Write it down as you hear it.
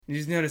You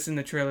just noticed in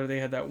the trailer they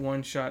had that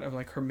one shot of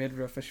like her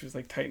midriff as she was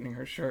like tightening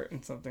her shirt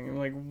and something. I'm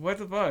like, what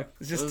the fuck?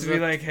 It's just to be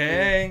like,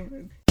 hey.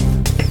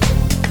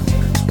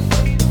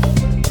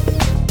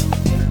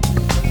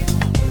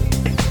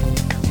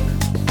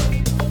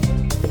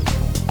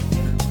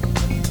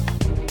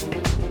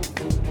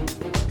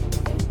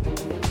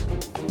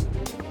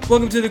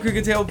 Welcome to the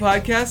Cricket Table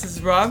Podcast. This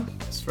is Rob.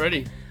 It's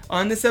Freddie.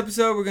 On this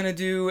episode, we're going to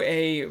do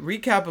a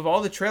recap of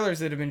all the trailers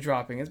that have been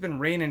dropping. It's been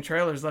raining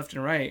trailers left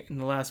and right in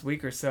the last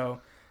week or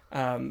so.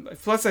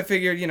 Plus, I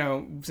figured,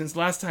 since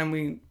last time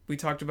we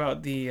talked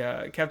about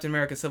the Captain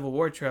America Civil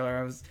War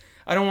trailer,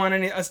 I don't want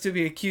us to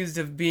be accused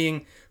of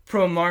being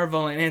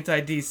pro-Marvel and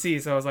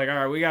anti-DC, so I was like, all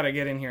right, we got to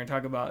get in here and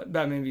talk about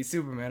Batman v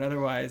Superman.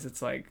 Otherwise,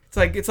 it's like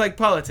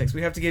politics.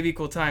 We have to give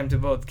equal time to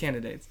both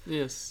candidates.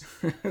 Yes.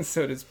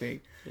 So to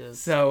speak. Yes.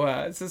 So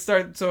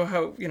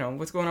how,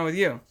 what's going on with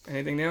you?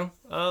 Anything new?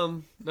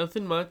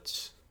 Nothing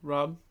much,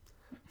 Rob.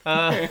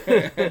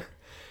 Nothing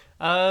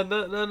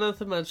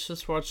much.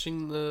 Just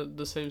watching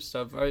the same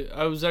stuff.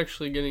 I was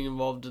actually getting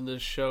involved in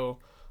this show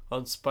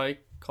on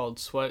Spike called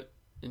Sweat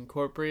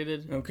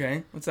Incorporated.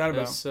 Okay, what's that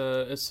about?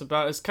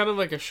 It's kind of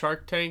like a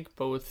Shark Tank,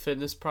 but with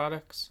fitness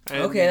products.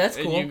 Okay, that's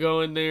cool. And you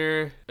go in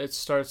there. It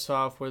starts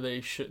off where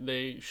they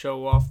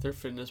show off their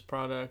fitness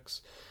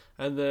products,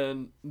 and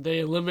then they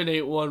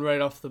eliminate one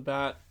right off the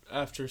bat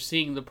after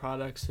seeing the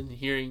products and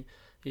hearing,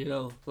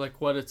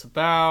 like what it's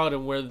about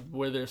and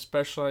where they're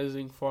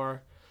specializing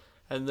for.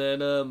 And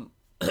then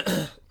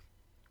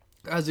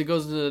as it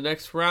goes into the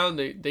next round,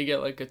 they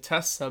get like a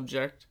test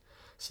subject.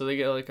 So they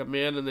get like a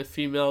man and a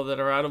female that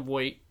are out of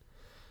weight,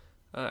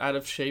 out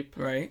of shape.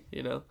 Right.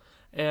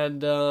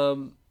 And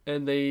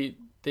they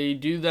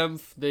do them,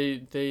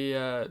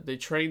 they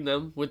train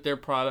them with their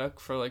product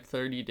for like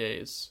 30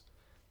 days.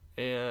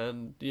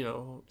 And,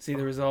 see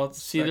the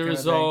results. See the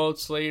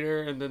results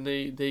later, and then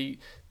they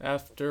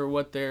after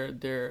what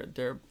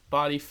their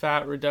body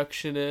fat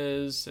reduction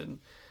is and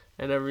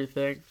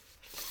everything.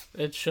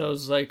 It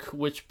shows like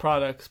which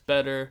product's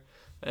better,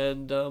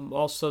 and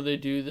also they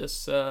do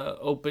this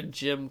open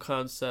gym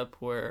concept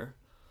where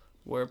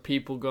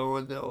people go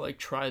and they'll like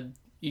try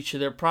each of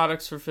their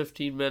products for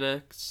 15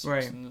 minutes,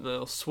 right? And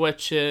they'll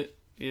switch it,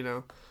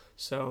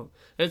 So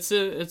it's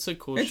a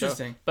cool show,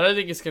 but I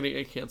think it's gonna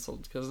get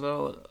canceled because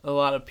not a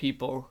lot of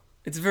people.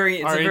 It's a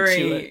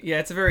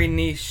very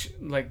niche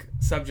like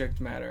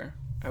subject matter,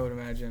 I would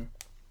imagine.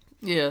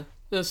 Yeah,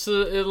 there's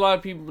a lot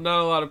of people.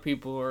 Not a lot of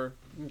people are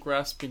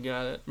grasping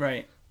at it,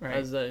 right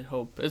as I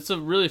hope. It's a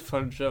really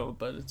fun show,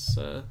 but it's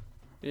well,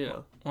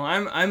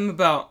 I'm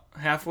about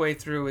halfway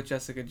through with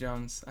Jessica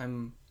Jones.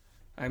 I'm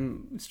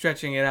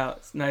stretching it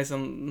out nice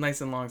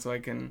and long so I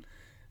can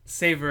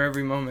savor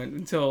every moment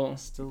until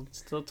still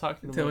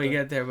talking until about we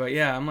get there. But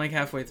yeah, I'm like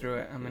halfway through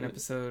it. I'm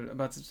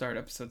about to start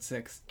episode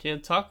 6.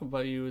 Can't talk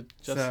about you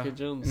with Jessica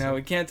Jones. No,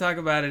 we can't talk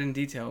about it in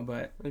detail,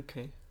 but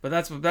okay. But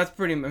that's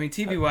pretty. I mean,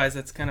 TV wise,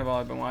 that's kind of all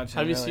I've been watching.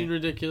 Have you seen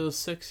Ridiculous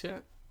 6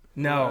 yet?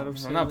 No,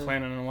 I'm not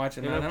planning on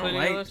watching that. I don't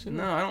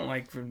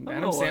like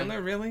Adam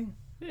Sandler. Really?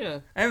 Yeah.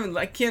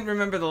 I can't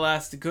remember the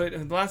last good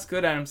Adam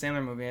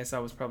Sandler movie I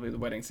saw was probably The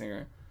Wedding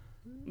Singer.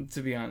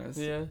 To be honest.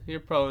 Yeah, you're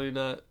probably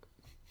not.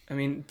 I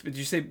mean, did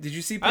you see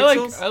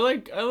Pixels? I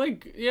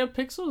like. Yeah,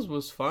 Pixels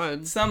was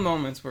fun. Some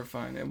moments were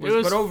fun. It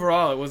was, but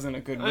overall, it wasn't a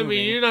good movie. I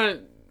mean, you're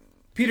not.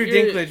 Peter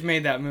Dinklage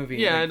made that movie.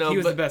 Yeah, I know. He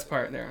was the best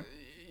part there.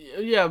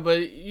 Yeah,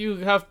 but you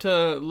have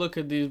to look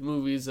at these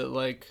movies that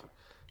like.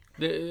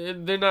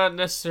 They're not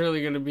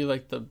necessarily going to be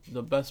like the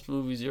best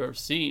movies you've ever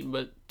seen,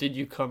 but did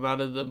you come out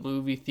of the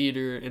movie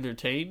theater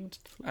entertained?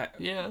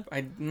 Yeah.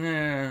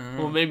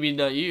 Well, maybe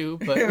not you,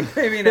 but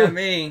maybe not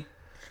me.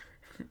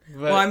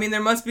 Well, I mean,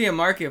 there must be a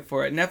market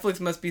for it. Netflix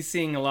must be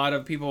seeing a lot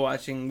of people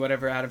watching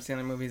whatever Adam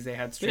Sandler movies they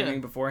had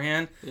streaming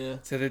beforehand. Yeah.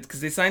 So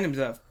because they signed him to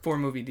that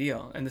 4-movie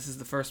deal, and this is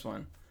the first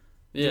one.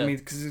 Yeah. I mean,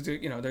 because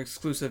they're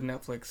exclusive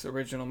Netflix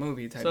original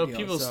movie type deal. So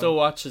people still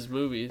watch his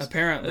movies.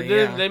 Apparently,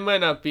 They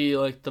might not be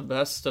like the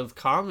best of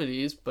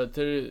comedies, but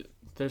they're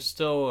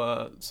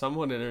still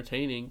somewhat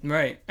entertaining.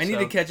 Right. I need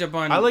to catch up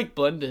on. I like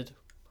Blended.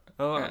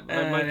 I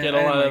might get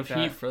a lot of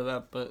heat for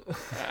that, but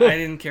I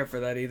didn't care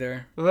for that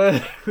either.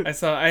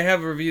 I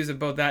have reviews of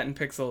both that and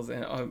Pixels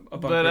and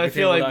but I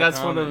feel like that's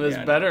one of his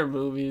better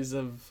movies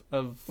of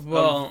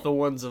the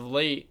ones of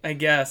late. I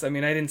guess. I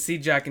mean, I didn't see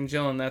Jack and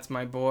Jill and That's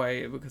My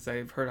Boy because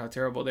I've heard how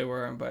terrible they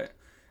were, but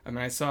I mean,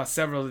 I saw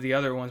several of the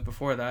other ones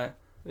before that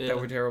that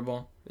were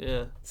terrible.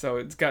 Yeah. So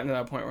it's gotten to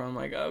that point where I'm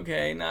like,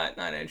 okay, not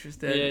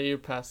interested. Yeah, you're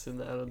passing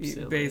the Adam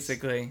Sandler.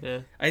 Basically. Yeah.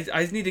 I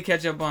just need to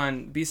catch up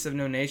on Beasts of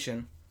No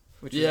Nation.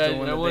 Which is the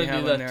one I want to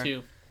do that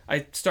too.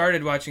 I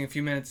started watching a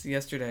few minutes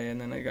yesterday,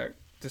 and then I got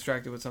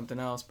distracted with something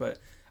else. But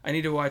I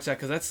need to watch that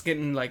because that's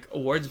getting like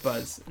awards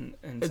buzz. And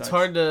it's such.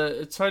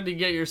 hard to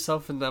get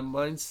yourself in that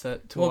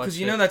mindset to watch. Well,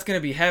 because that's going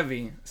to be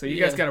heavy, so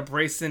you guys got to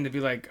brace in to be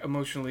like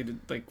emotionally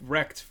like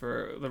wrecked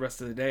for the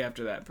rest of the day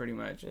after that, pretty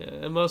much. Yeah,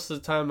 and most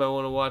of the time I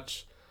want to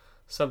watch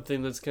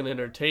something that's going to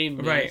entertain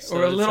me, right? So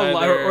or a little,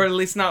 or at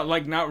least not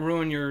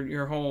ruin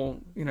your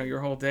whole your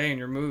whole day and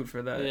your mood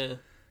for that. Yeah,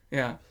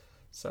 yeah.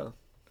 So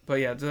But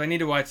yeah, so I need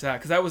to watch that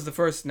because that was the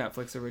first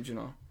Netflix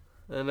original.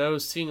 And I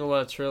was seeing a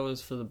lot of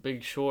trailers for The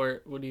Big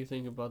Short. What do you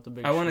think about The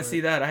Big Short? I want to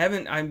see that. I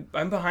haven't.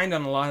 I'm behind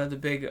on a lot of the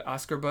big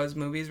Oscar buzz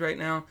movies right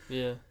now.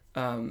 Yeah.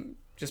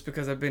 Just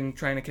because I've been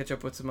trying to catch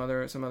up with some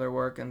other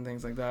work and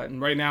things like that.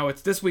 And right now,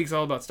 this week's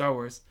all about Star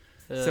Wars.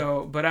 Yeah.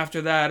 So, but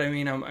after that, I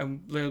mean,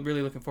 I'm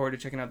really looking forward to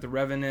checking out The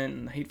Revenant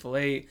and The Hateful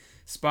Eight,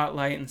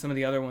 Spotlight, and some of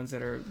the other ones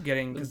that are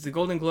getting, because the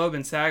Golden Globe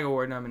and SAG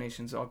Award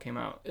nominations all came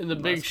out. In The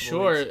Big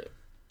Short,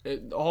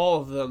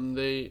 all of them,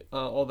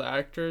 all the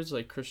actors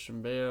like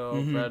Christian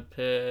Bale, Brad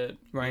Pitt,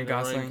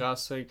 Ryan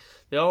Gosling,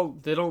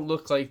 they don't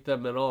look like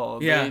them at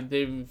all. Yeah,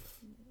 they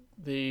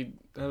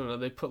I don't know.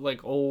 They put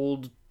like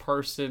old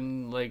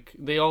person, like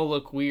they all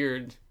look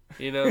weird.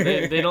 You know,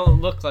 they don't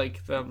look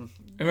like them.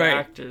 Right.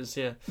 Actors,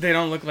 yeah. They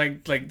don't look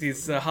like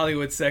these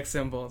Hollywood sex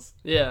symbols.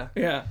 Yeah.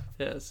 Yeah.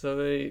 Yeah. So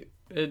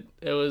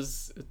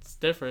it's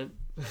different.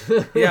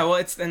 Yeah.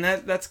 Well,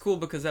 that's cool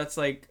because that's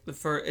like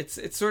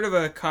it's sort of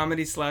a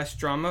comedy /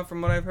 drama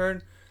from what I've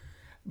heard,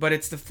 but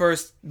it's the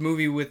first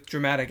movie with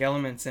dramatic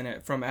elements in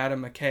it from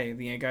Adam McKay,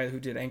 the guy who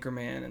did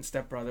Anchorman and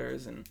Step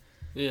Brothers and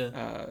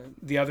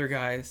the other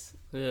guys.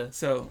 Yeah.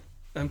 So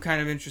I'm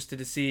kind of interested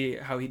to see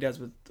how he does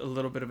with a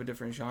little bit of a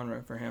different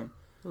genre for him.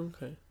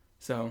 Okay.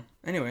 So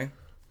anyway.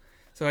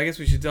 So I guess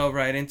we should delve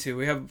right into.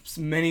 We have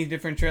many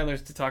different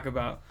trailers to talk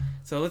about.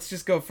 So let's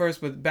just go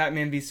first with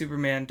Batman v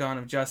Superman: Dawn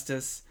of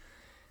Justice.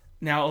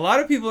 Now, a lot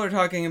of people are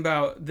talking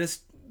about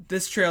this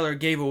trailer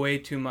gave away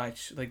too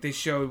much. Like they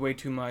showed way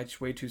too much,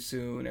 way too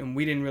soon, and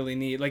we didn't really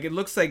need. Like it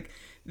looks like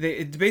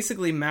it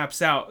basically maps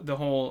out the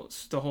whole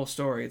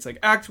story. It's like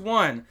Act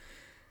 1,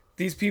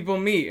 these people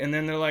meet, and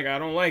then they're like, I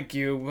don't like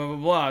you, blah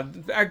blah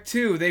blah. Act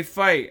 2, they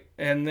fight,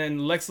 and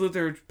then Lex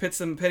Luthor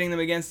pitting them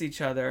against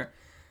each other.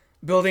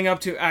 Building up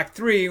to Act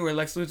 3, where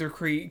Lex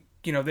Luthor,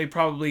 they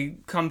probably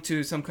come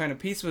to some kind of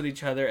peace with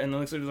each other, and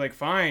Lex Luthor's like,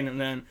 fine, and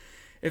then,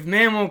 if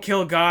man won't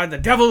kill God, the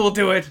devil will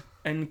do it,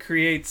 and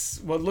creates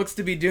what looks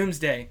to be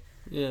Doomsday.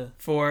 Yeah.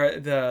 For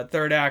the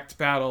third act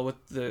battle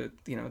with the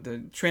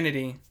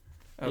Trinity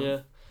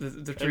of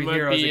the three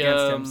heroes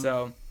against him.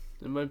 So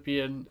it might be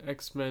an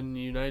X-Men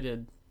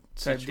United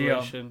type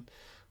situation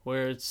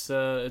where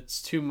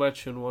it's too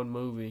much in one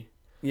movie.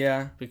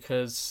 Yeah.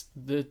 Because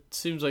it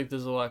seems like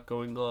there's a lot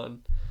going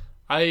on.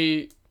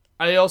 I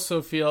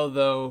also feel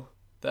though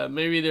that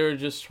maybe they were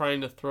just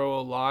trying to throw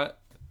a lot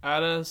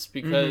at us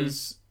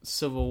because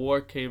Civil War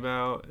came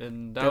out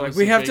and that was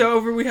we have to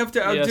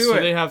outdo so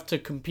it. They have to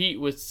compete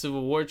with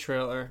Civil War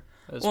trailer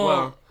as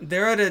well.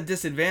 They're at a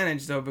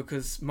disadvantage though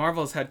because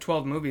Marvel's had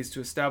 12 movies to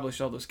establish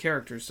all those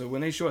characters. So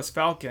when they show us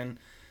Falcon,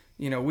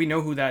 we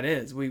know who that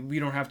is. We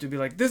don't have to be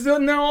like, this is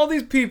now all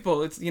these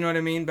people. It's, you know what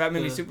I mean?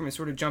 Batman v Superman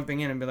sort of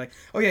jumping in and be like,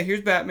 oh yeah,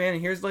 here's Batman,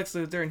 and here's Lex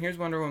Luthor, and here's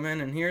Wonder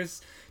Woman, and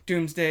here's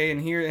Doomsday,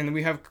 and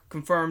we have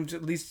confirmed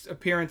at least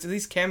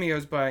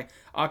cameos by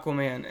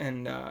Aquaman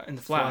and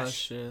the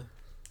Flash. Yeah.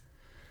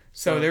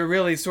 So they're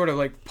really sort of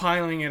like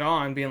piling it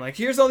on, being like,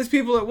 here's all these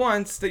people at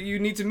once that you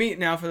need to meet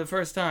now for the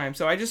first time.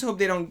 So I just hope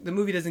the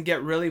movie doesn't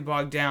get really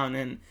bogged down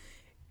in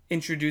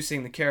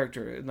introducing the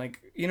character, like,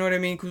 you know what I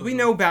mean? Because we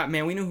know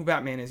Batman, we know who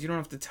Batman is. You don't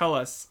have to tell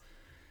us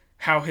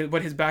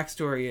what his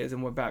backstory is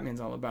and what Batman's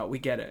all about. We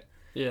get it.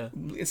 Yeah.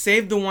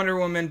 Save the Wonder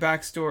Woman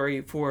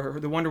backstory for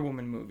the Wonder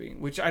Woman movie,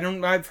 which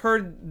I've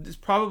heard is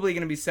probably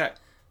going to be set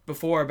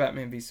before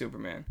Batman v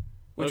Superman,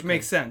 which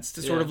makes sense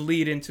to sort of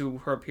lead into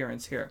her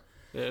appearance here.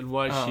 Yeah, and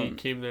why she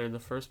came there in the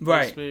first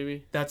place, right?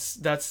 Maybe that's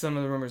some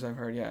of the rumors I've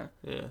heard. Yeah.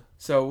 Yeah.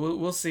 So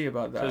we'll see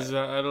about that. Because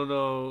I don't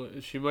know,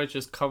 she might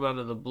just come out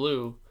of the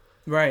blue.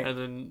 Right. And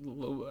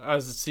then,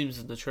 as it seems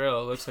in the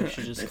trailer, it looks like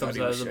she just comes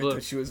out of the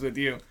blue. She was with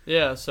you.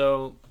 Yeah,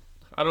 so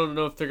I don't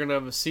know if they're going to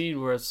have a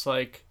scene where it's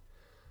like,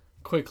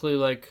 quickly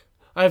like,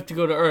 I have to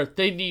go to Earth.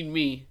 They need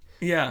me.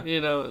 Yeah.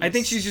 I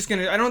think she's just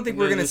going to, I don't think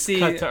we're going to see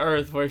cut to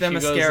Earth where the she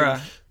mascara.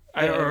 Goes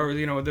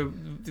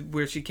and,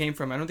 where she came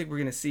from. I don't think we're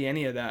going to see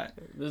any of that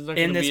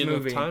in this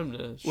movie. Time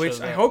to show which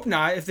that. I hope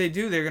not. If they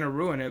do, they're going to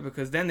ruin it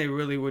because then they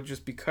really would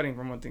just be cutting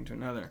from one thing to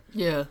another.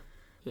 Yeah.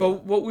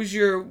 But what was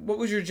your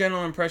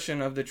general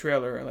impression of the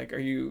trailer? Like, are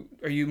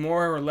you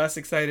more or less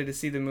excited to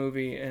see the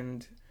movie?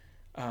 And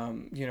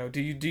do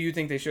you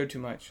think they showed too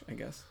much? I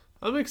guess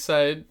I'm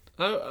excited.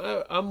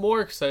 I'm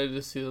more excited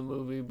to see the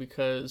movie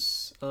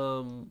because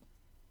I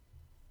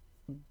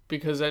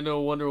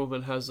know Wonder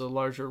Woman has a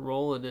larger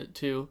role in it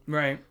too.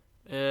 Right.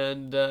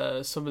 And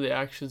some of the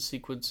action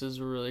sequences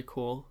were really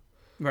cool.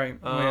 Right.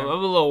 I'm a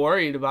little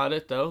worried about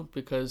it though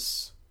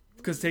because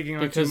taking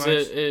on too much.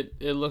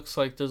 It looks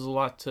like there's a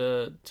lot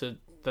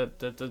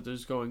that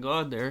there's going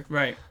on there.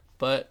 Right.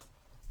 But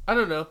I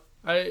don't know.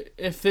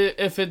 If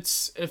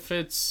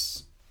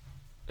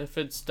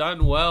it's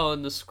done well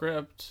in the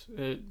script,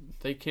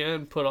 they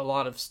can put a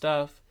lot of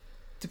stuff.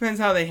 Depends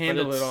how they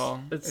handle it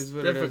all. It's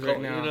difficult, it is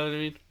right now. You know what I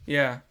mean?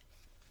 Yeah.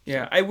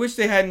 Yeah, I wish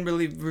they hadn't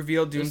really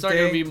revealed Doomsday. There's not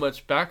going to be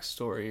much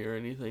backstory or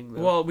anything,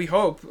 though. Well, we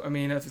hope. I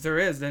mean, if there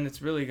is, then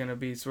it's really going to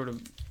be sort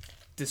of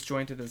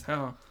disjointed as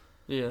hell.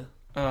 Yeah.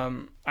 I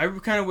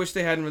kind of wish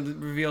they hadn't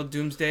revealed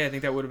Doomsday. I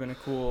think that would have been a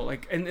cool,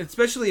 like, and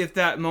especially if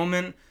that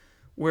moment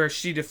where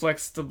she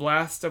deflects the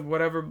blast of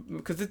whatever,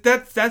 because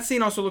that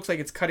scene also looks like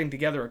it's cutting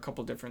together a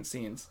couple different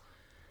scenes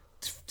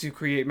to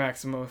create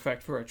maximum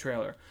effect for a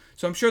trailer.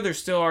 So I'm sure there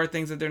still are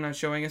things that they're not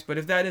showing us, but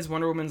if that is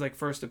Wonder Woman's like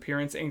first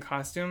appearance in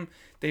costume,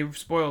 they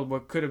spoiled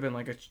what could have been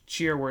like a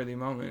cheer-worthy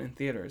moment in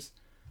theaters.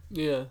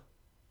 Yeah.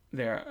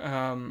 There.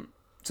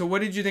 So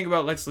what did you think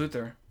about Lex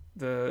Luthor?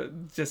 The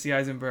Jesse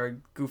Eisenberg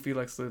goofy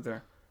Lex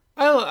Luthor.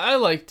 I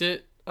liked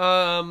it.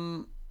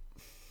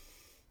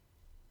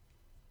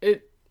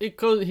 He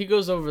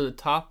goes over the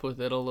top with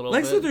it a little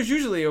Lex bit. Luthor's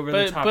usually over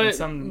the top in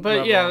some But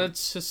level. yeah,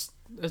 that's just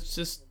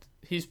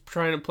he's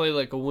trying to play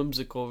like a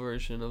whimsical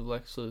version of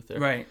Lex Luthor.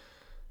 Right.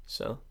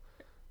 So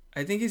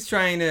I think he's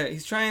trying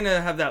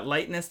to have that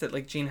lightness that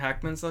like Gene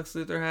Hackman's Lex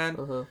Luthor had,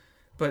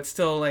 but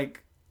still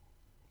like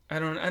I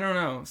don't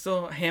know,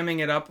 still hamming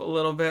it up a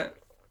little bit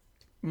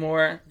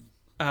more.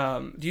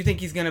 Do you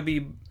think he's gonna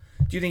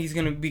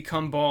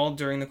become bald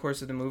during the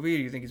course of the movie, or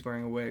do you think he's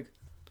wearing a wig?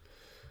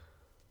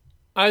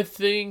 I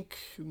think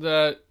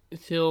that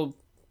he'll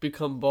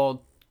become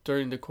bald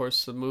during the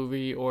course of the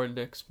movie or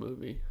next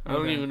movie. I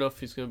don't even know if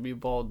he's going to be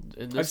bald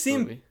in this movie. I've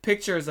seen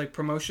pictures, like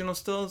promotional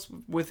stills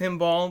with him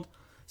bald,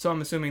 so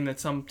I'm assuming that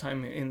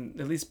sometime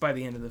at least by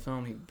the end of the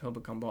film, he'll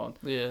become bald.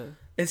 Yeah.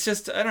 It's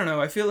just, I don't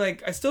know, I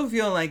still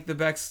feel like the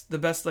best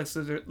Lex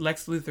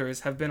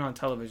Luthors have been on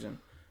television.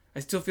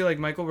 I still feel like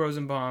Michael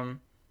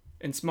Rosenbaum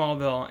in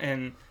Smallville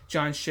and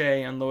John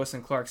Shea on Lois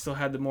and Clark still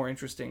had the more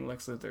interesting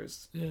Lex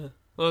Luthors. Yeah.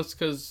 Well, it's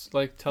because,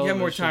 like, television... You have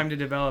more time to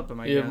develop them,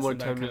 I guess. You have more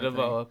time to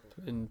develop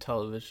in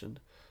television.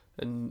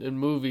 And in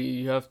movie,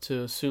 you have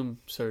to assume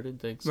certain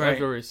things. Right.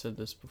 I've already said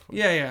this before.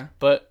 Yeah.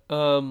 But,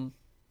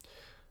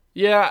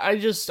 yeah,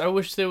 I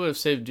wish they would have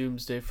saved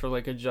Doomsday for,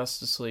 like, a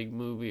Justice League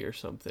movie or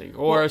something.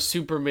 Or a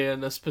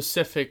Superman, a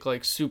specific,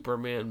 like,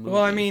 Superman movie.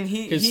 Well, I mean,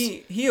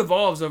 he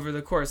evolves over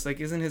the course.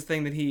 Like, isn't his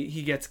thing that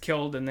he gets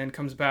killed and then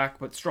comes back,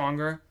 but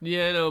stronger?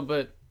 Yeah, I know,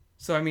 but...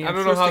 So, I mean, I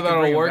don't know how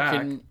that'll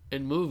work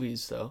in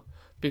movies, though.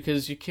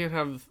 Because you can't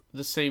have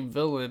the same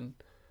villain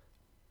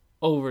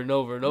over and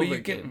over and over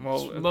again.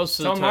 Most of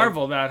the time. Tell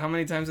Marvel that. How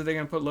many times are they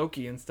going to put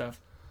Loki and stuff?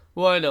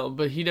 Well, I know,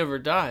 but he never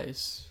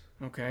dies.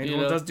 Okay.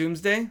 Well, does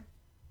Doomsday?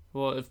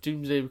 Well, if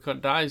Doomsday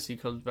dies, he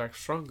comes back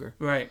stronger.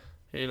 Right.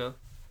 You know?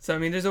 So, I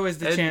mean, there's always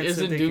the chance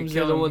that they Doomsday could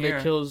kill him the one here.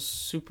 that kills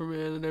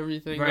Superman and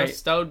everything? Right.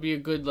 That would be a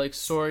good, like,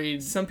 story.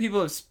 Some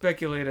people have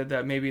speculated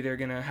that maybe they're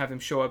going to have him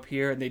show up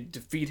here and they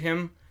defeat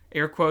him,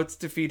 air quotes,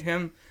 defeat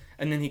him.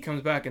 And then he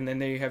comes back, and then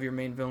there you have your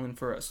main villain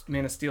for a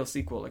Man of Steel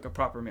sequel, like a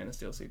proper Man of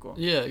Steel sequel.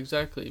 Yeah,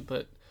 exactly.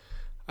 But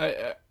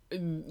I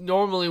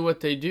normally what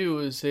they do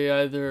is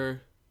they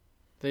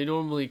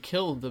normally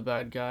kill the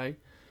bad guy,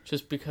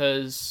 just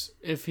because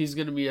if he's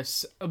going to be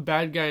a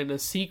bad guy in a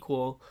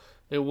sequel,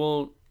 it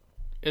won't,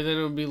 and then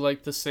it'll be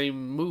like the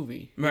same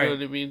movie. You know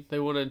what I mean? They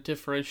want to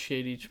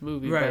differentiate each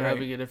movie by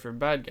having a different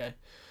bad guy.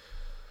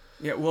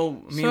 Yeah,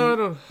 well, I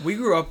mean, we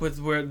grew up with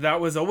where that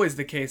was always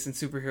the case in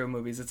superhero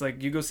movies. It's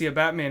like, you go see a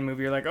Batman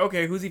movie, you're like,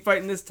 okay, who's he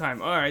fighting this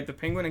time? All right, the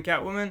Penguin and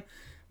Catwoman?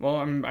 Well,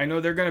 I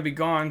know they're going to be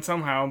gone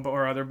somehow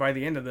or other by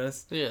the end of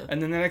this. Yeah.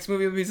 And then the next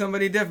movie will be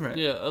somebody different.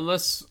 Yeah,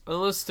 unless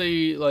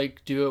they,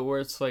 like, do it where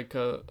it's like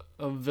a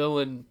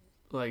villain,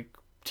 like,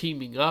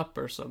 teaming up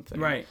or something.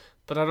 Right.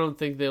 But I don't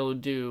think they'll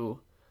do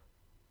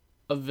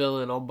a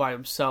villain all by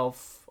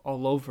himself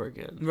all over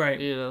again. Right.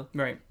 You know?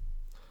 Right.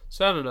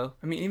 So I don't know.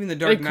 I mean, even the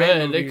Dark Knight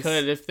movies... They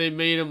could. If they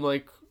made him,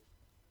 like,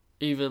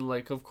 even,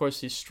 like, of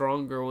course he's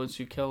stronger once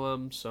you kill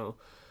him, so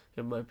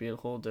it might be a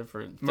whole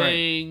different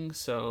thing. Right.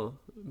 So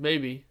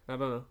maybe. I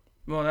don't know.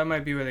 Well, that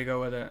might be where they go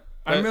with it.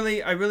 I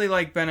really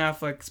like Ben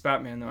Affleck's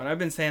Batman, though, and I've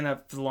been saying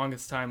that for the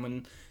longest time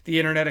when the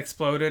internet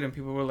exploded and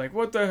people were like,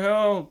 what the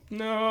hell?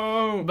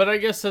 No. But I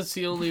guess that's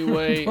the only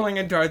way. Pulling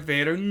a Darth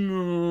Vader.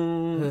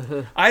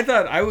 No. I've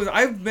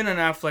been an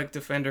Affleck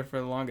defender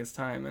for the longest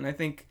time, and I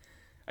think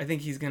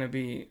he's gonna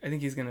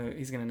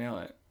nail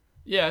it.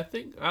 Yeah,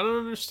 I don't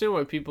understand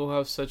why people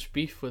have such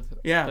beef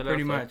with Ben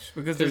pretty Affleck. Much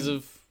because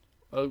of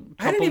a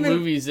couple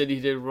movies that he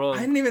did wrong.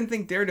 I didn't even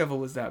think Daredevil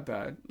was that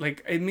bad.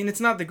 Like, I mean, it's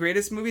not the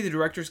greatest movie. The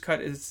director's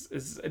cut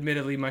is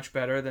admittedly much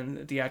better than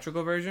the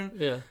theatrical version.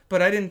 Yeah.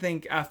 But I didn't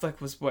think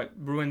Affleck was what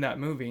ruined that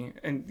movie.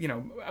 And, you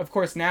know, of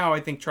course now I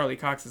think Charlie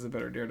Cox is a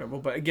better Daredevil.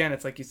 But again,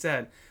 it's like you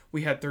said,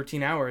 we had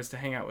 13 hours to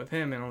hang out with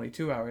him and only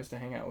 2 hours to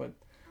hang out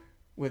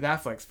with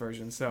Affleck's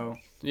version. So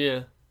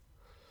yeah.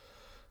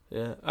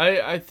 Yeah.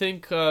 I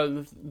think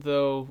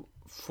though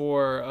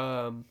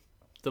for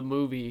the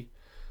movie,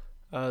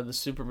 the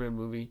Superman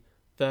movie,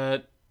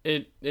 that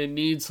it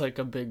needs like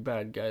a big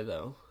bad guy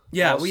though.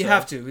 Yeah, also. We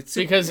have to.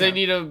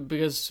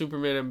 Because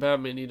Superman and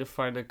Batman need to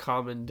find a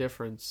common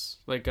difference,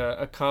 like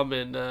a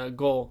common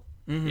goal.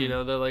 Mm-hmm. You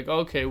know, they're like,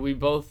 okay, we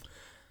both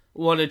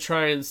want to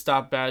try and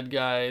stop bad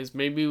guys.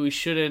 Maybe we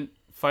shouldn't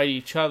fight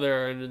each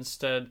other and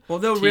instead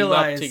team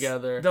up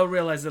together. They'll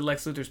realize that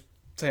Lex Luthor's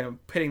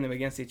pitting them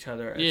against each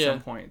other at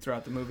some point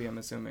throughout the movie, I'm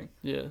assuming.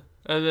 Yeah.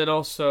 And then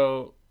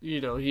also, you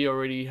know, he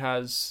already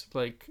has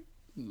like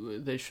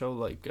they show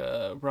like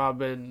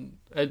Robin.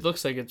 It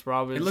looks like it's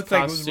Robin's It looks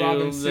like it was costume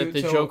Robin's that suit,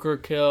 the so- Joker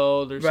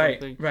killed or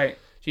something. Right.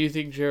 Do you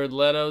think Jared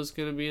Leto's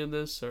gonna be in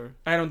this or?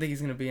 I don't think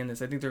he's going to be in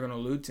this. I think they're going to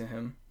allude to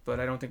him, but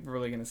I don't think we're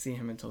really going to see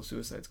him until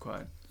Suicide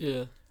Squad.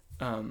 Yeah,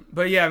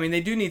 But yeah, I mean,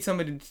 they do need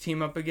somebody to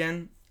team up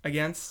against.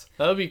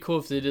 that would be cool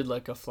if they did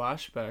like a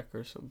flashback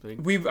or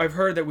something I've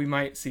heard that we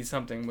might see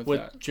something with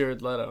that.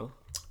 Jared Leto.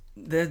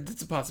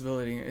 That's a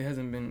possibility. It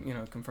hasn't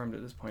been, confirmed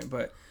at this point,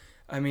 but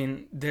I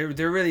mean, they're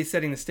really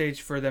setting the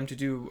stage for them to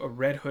do a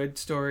Red Hood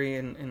story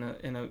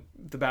in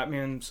the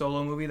Batman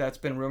solo movie that's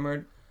been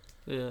rumored.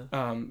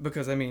 Yeah.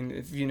 Because I mean,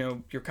 if you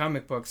know your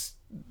comic books,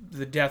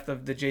 the death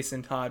of the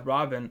Jason Todd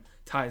Robin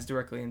ties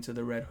directly into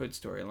the Red Hood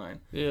storyline.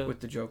 Yeah. With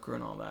the Joker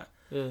and all that.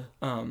 Yeah.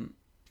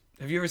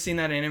 Have you ever seen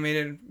that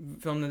animated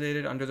film that they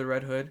did, Under the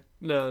Red Hood?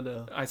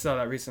 No. I saw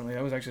that recently.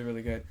 That was actually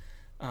really good.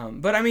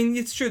 But I mean,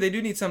 it's true. They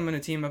do need someone to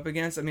team up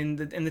against. I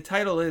mean, and the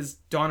title is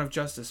Dawn of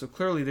Justice, so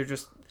clearly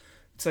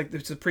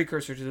it's a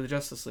precursor to the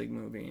Justice League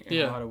movie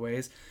in a lot of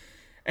ways.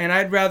 And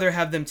I'd rather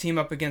have them team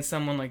up against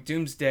someone like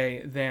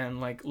Doomsday than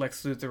like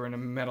Lex Luthor in a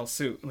metal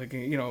suit, like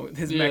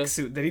his mech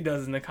suit that he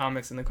does in the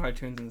comics and the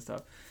cartoons and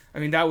stuff. I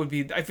mean,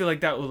 I feel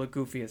like that would look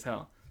goofy as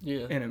hell.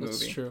 Yeah, in a movie.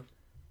 That's true.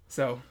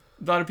 So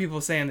a lot of people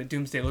saying that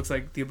Doomsday looks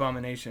like the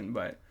Abomination,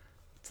 but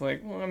it's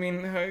like, well, I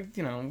mean,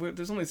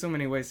 there's only so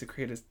many ways to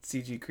create a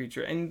CG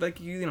creature, and like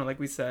like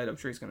we said, I'm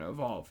sure he's going to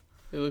evolve.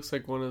 It looks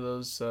like one of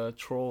those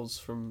trolls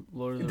from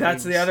Lord of the Rings.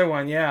 That's the other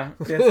one, yeah.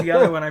 That's the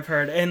other one I've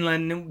heard, and the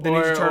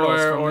Ninja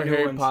Turtles or from the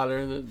Harry ones.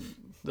 Potter,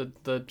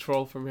 the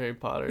troll from Harry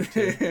Potter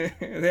too.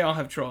 They all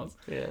have trolls.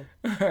 Yeah.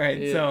 All right.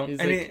 Yeah, So he's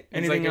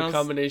anything like else? a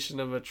combination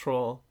of a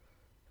troll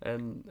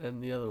and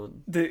the other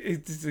one.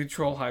 It's a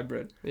troll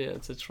hybrid. Yeah,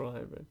 it's a troll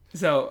hybrid.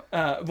 So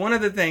one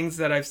of the things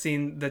that I've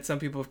seen that some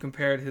people have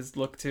compared his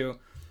look to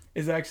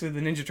is actually the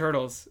Ninja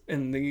Turtles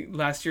in the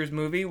last year's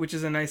movie, which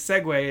is a nice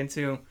segue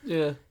into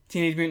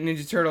Teenage Mutant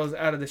Ninja Turtles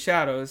Out of the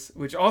Shadows,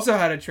 which also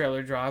had a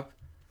trailer drop.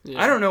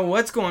 Yeah. I don't know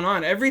what's going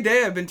on. Every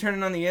day I've been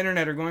turning on the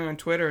internet or going on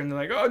Twitter and they're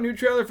like, oh, new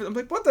trailer for them. I'm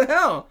like, what the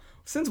hell?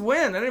 Since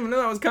when? I didn't even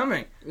know that was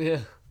coming. Yeah.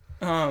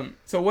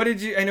 So what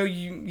did you... I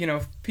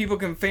know people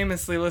can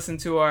famously listen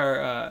to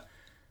our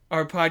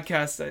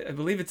podcast. I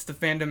believe it's the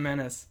Fandom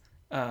Menace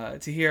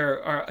to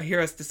hear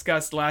us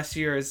discuss last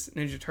year's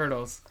Ninja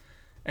Turtles.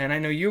 And I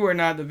know you were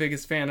not the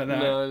biggest fan of that.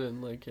 No, I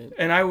didn't like it.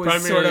 And I was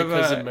primarily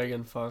because of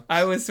Megan Fox.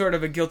 I was sort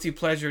of a guilty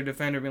pleasure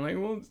defender, being like,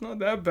 "Well, it's not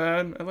that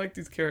bad. I like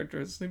these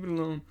characters. Leave it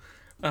alone."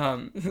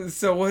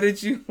 So what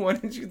did you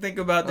think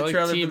about the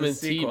trailer for the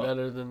sequel? TMNT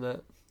better than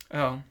that.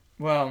 Oh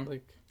well,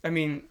 I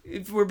mean,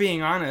 if we're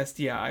being honest,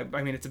 yeah.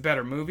 I mean, it's a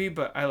better movie,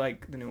 but I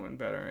like the new one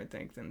better. I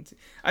think than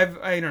I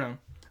don't know.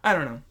 I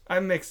don't know.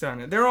 I'm mixed on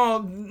it.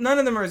 None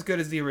of them are as good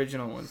as the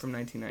original one from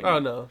 1990. Oh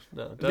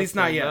no. At least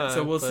not yet.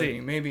 So we'll see.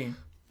 Maybe.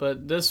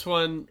 But this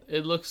one,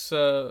 it looks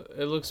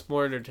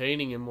more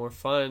entertaining and more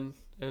fun,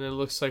 and it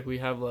looks like we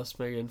have less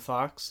Megan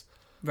Fox,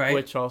 right?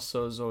 Which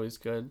also is always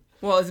good.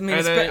 Well, I mean,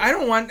 I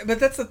don't want, but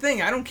that's the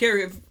thing. I don't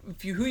care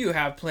who you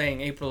have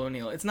playing April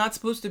O'Neil. It's not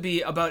supposed to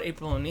be about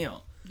April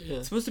O'Neil. Yeah.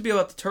 It's supposed to be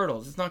about the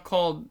Turtles. It's not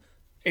called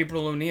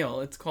April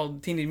O'Neil. It's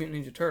called Teenage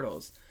Mutant Ninja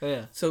Turtles.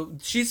 Yeah. So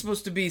she's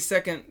supposed to be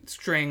second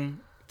string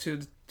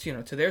to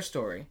their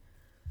story.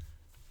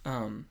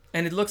 And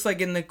it looks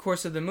like in the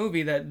course of the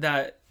movie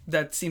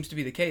that seems to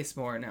be the case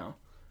more now.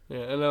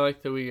 Yeah, and I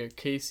like that we get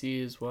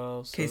Casey as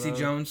well. So Casey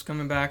Jones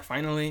coming back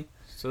finally.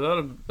 So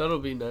that'll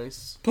be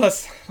nice.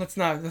 Plus, let's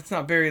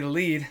not bury the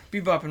lead.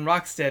 Bebop and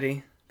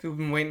Rocksteady. People have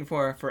been waiting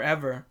for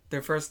forever.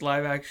 Their first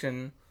live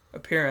action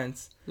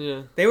appearance.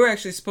 Yeah. They were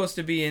actually supposed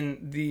to be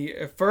in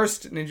the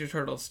first Ninja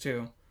Turtles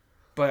too,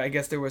 but I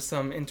guess there was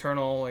some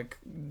internal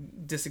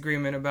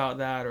disagreement about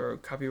that, or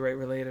copyright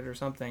related or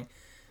something,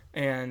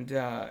 and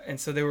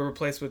so they were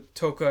replaced with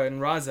Toka and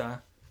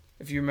Raza.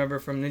 If you remember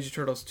from Ninja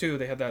Turtles 2,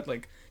 they had that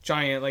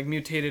giant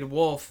mutated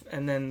wolf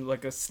and then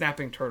a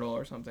snapping turtle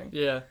or something.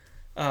 Yeah.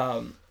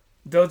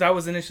 Though that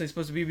was initially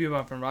supposed to be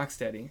Bebop and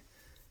Rocksteady.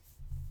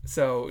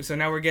 So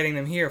now we're getting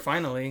them here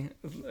finally.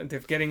 They're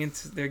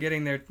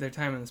getting their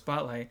time in the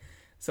spotlight.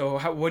 So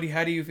how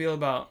do you feel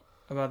about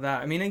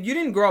that? I mean, you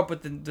didn't grow up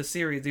with the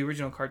series, the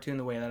original cartoon,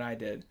 the way that I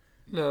did.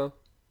 No.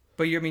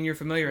 But you're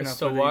familiar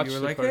enough with it. You were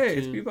like, cartoon. Hey,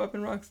 it's Bebop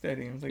and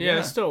Rocksteady. I was like, yeah,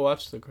 I still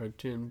watched the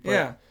cartoon. But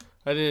yeah.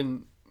 I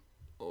didn't.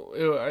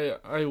 I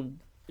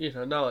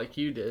not like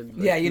you did.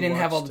 Yeah, you didn't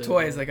have all the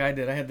toys like I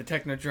did. I had the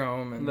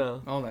Technodrome and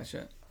all that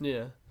shit.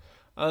 Yeah.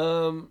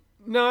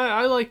 No,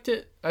 I liked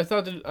it. I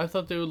thought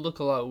they would look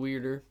a lot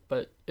weirder,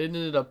 but it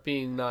ended up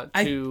being not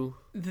too.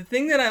 The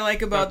thing that I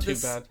like about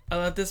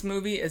this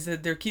movie is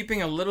that they're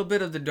keeping a little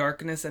bit of the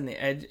darkness and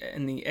the edge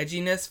and the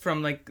edginess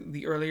from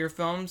the earlier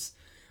films,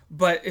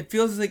 but it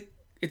feels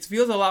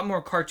a lot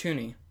more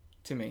cartoony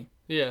to me.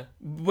 Yeah.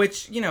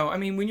 Which, I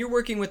mean, when you're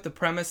working with the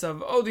premise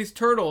of, these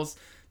turtles,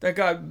 that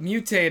got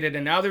mutated,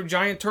 and now they're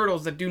giant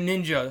turtles that do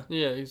ninja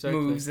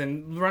moves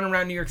and run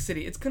around New York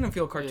City. It's gonna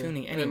feel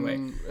cartoony anyway.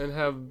 And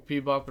have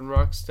Bebop and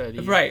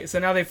Rocksteady. Right. So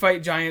now they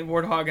fight giant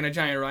warthog and a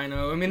giant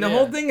rhino. I mean, the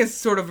whole thing is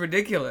sort of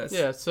ridiculous.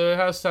 Yeah. So it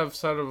has to have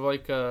sort of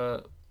like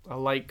a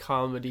light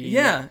comedy.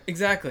 Yeah.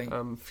 Exactly.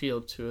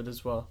 Feel to it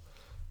as well.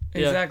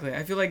 Exactly. Yeah.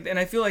 I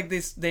feel like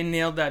they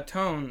nailed that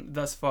tone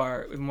thus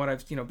far in what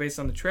I've based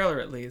on the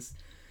trailer at least.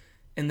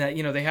 In that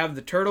they have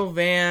the turtle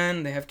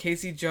van, they have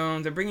Casey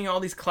Jones. They're bringing all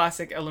these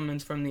classic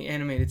elements from the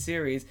animated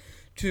series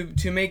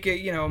to make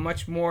it a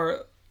much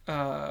more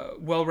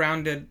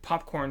well-rounded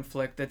popcorn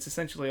flick that's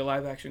essentially a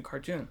live-action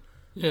cartoon.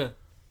 Yeah.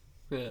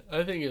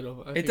 I think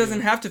it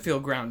doesn't have to feel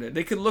grounded.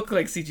 They could look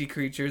like CG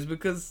creatures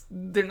because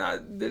they're not.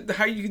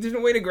 There's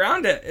no way to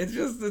ground it. It's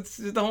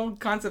just the whole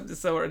concept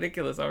is so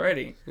ridiculous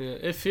already. Yeah,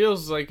 it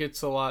feels like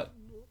it's a lot.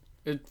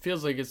 It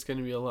feels like it's going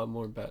to be a lot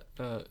more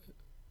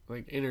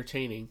like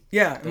entertaining.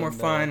 Yeah, more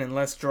fun and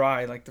less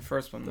dry like the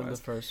first one was.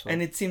 The first one.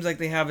 And it seems like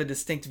they have a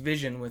distinct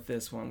vision with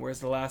this one, whereas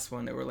the last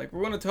one they were like,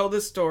 we're going to tell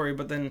this story,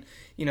 but then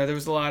there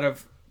was a lot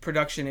of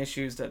production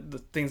issues that the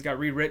things got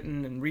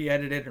rewritten and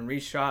re-edited and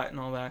reshot and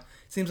all that.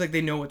 It seems like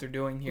they know what they're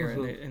doing here,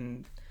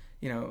 and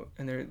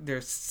they're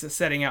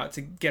setting out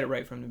to get it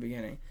right from the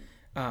beginning.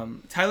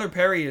 Tyler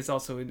Perry is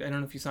also. I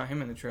don't know if you saw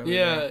him in the trailer.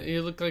 Yeah, he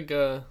looked like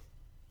a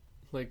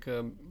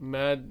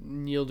mad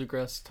Neil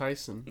deGrasse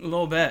Tyson. A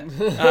little bit.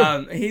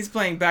 He's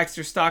playing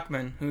Baxter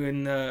Stockman, who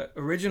in the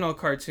original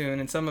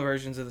cartoon and some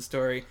versions of the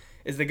story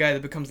is the guy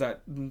that becomes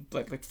that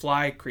like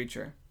fly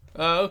creature.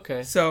 Oh,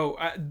 okay. So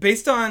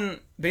based on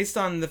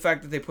the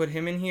fact that they put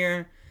him in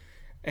here,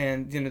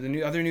 and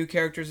the other new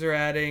characters they're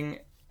adding,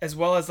 as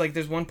well as like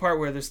there's one part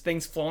where there's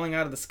things falling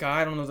out of the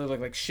sky. I don't know if they're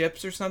like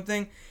ships or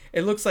something.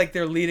 It looks like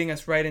they're leading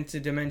us right into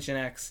Dimension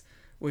X,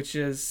 which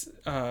is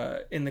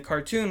in the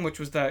cartoon, which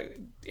was that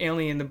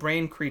alien, the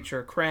brain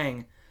creature,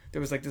 Krang. There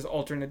was like this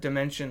alternate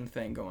dimension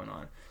thing going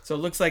on. So it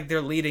looks like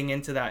they're leading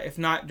into that. If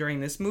not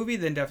during this movie,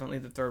 then definitely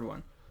the third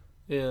one.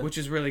 Yeah. Which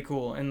is really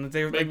cool. And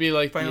they're maybe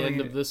like the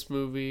end of this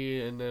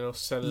movie, and then it'll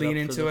set it lean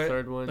up into for the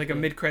third one. Like a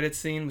mid-credit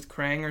scene with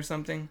Krang or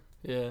something.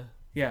 Yeah.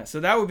 Yeah, so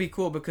that would be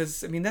cool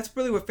because that's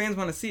really what fans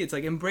want to see. It's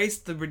like embrace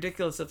the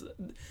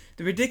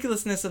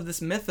ridiculousness of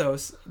this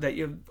mythos that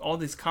you have all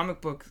these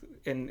comic book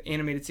and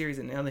animated series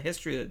and the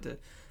history that the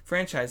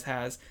franchise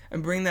has,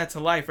 and bring that to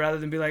life rather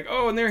than be like,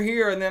 oh, and they're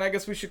here, and then I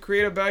guess we should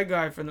create a bad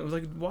guy for them. It was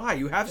like, why?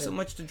 You have so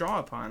much to draw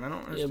upon. I don't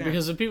understand. Yeah,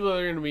 because the people that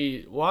are going to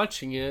be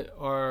watching it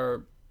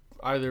are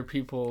either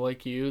people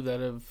like you that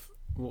have,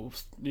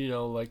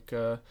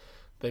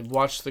 they've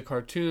watched the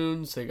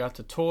cartoons, they got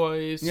the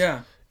toys.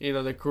 Yeah.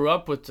 That grew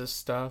up with this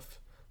stuff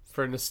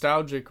for a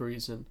nostalgic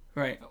reason.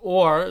 Right.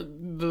 Or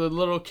the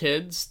little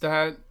kids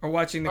that are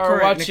watching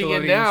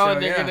it now, and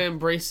they're going to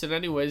embrace it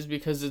anyways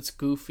because it's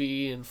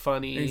goofy and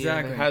funny.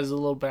 Exactly. And it has a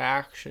little bit of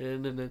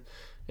action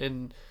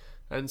and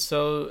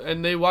so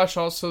they watch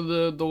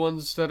also the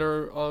ones that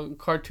are on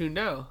Cartoon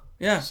Now.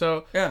 Yeah.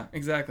 So yeah,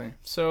 exactly.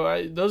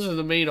 So those are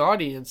the main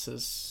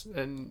audiences,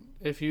 and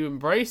if you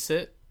embrace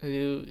it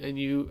and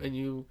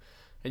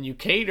you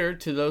cater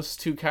to those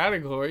two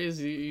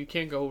categories, you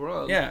can't go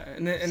wrong. Yeah,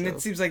 and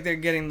it seems like they're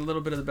getting a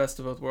little bit of the best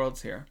of both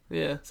worlds here.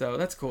 Yeah. So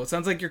that's cool. It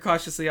sounds like you're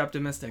cautiously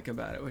optimistic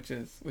about it, which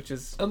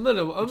is a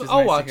little.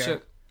 I'll watch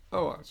it.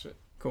 I'll watch it.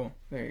 Cool.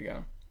 There you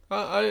go.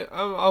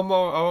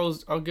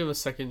 I'll give a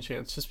second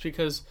chance just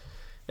because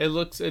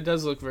it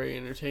does look very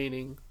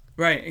entertaining.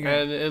 Right.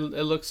 And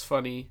it looks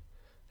funny,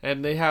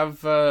 and they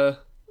have their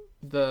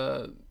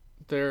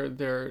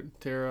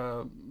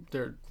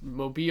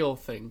mobile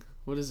thing.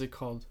 What is it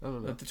called? I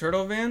don't know. The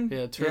turtle van?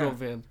 Yeah, turtle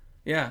van.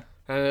 Yeah.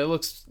 And that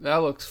looks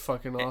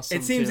fucking awesome.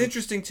 It seems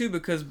interesting too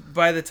because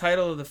by the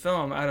title of the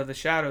film, Out of the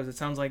Shadows, it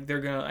sounds like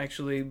they're gonna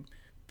actually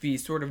be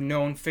sort of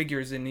known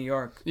figures in New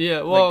York.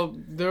 Yeah, well,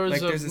 there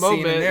was a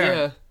moment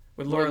there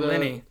with Laura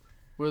Linney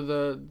where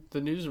the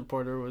news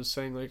reporter was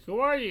saying like, "Who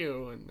are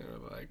you?" And they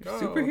were like, "Oh,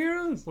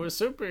 superheroes. We're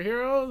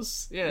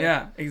superheroes." Yeah.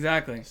 Yeah,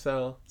 exactly.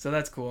 So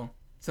that's cool.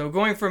 So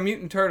going from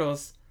Mutant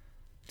Turtles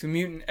to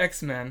Mutant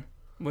X-Men.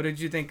 What did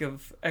you think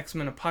of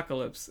X-Men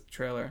Apocalypse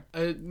trailer?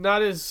 I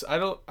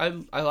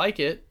like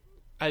it.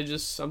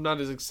 I'm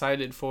not as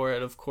excited for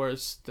it, of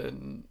course,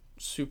 than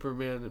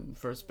Superman and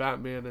vs.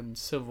 Batman and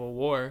Civil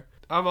War.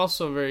 I'm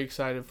also very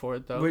excited for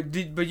it though.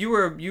 But you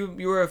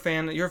were a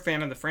fan. You're a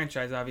fan of the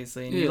franchise,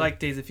 obviously, and you like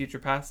Days of Future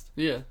Past.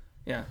 Yeah.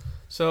 Yeah.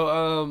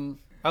 So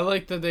I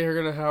like that they are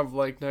gonna have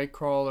like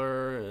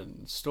Nightcrawler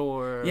and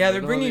Storm. Yeah,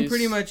 they're bringing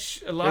pretty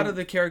much a lot of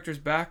the characters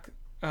back.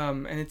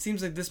 And it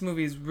seems like this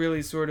movie is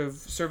really sort of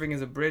serving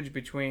as a bridge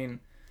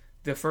between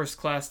the first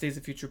class Days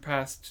of Future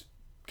Past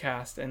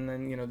cast and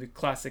then, the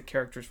classic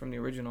characters from the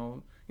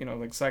original,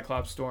 like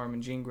Cyclops, Storm,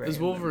 and Jean Grey. Is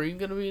Wolverine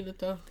going to be in it,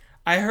 though?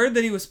 I heard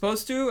that he was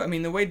supposed to. I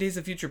mean, the way Days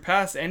of Future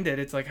Past ended,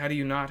 it's like, how do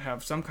you not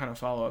have some kind of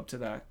follow-up to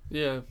that?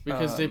 Yeah,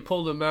 because they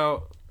pulled him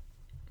out.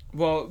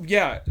 Well,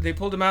 yeah, they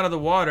pulled him out of the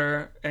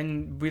water,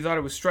 and we thought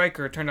it was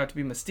Stryker. It turned out to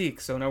be Mystique,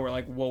 so now we're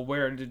like, well,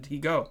 where did he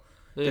go?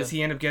 Yeah. Does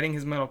he end up getting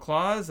his metal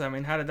claws? I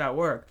mean, how did that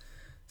work?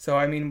 So,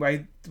 I mean,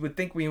 I would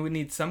think we would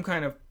need some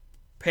kind of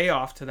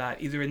payoff to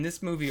that, either in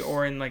this movie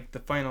or in like the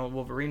final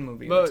Wolverine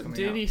movie. But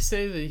did he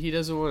say that he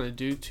doesn't want to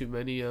do too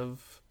many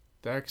of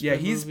the X-Men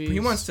movies? He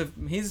wants to.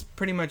 He's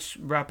pretty much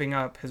wrapping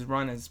up his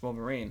run as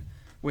Wolverine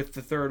with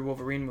the third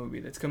Wolverine movie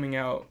that's coming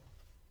out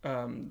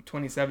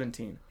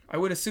 2017. I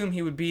would assume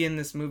he would be in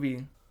this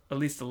movie at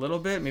least a little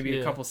bit, maybe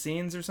a couple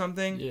scenes or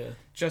something,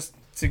 just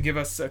to give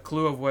us a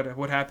clue of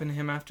what happened to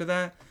him after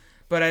that.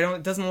 But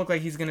it doesn't look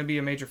like he's going to be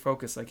a major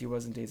focus like he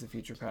was in Days of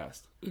Future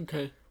Past.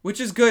 Okay. Which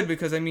is good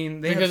because, I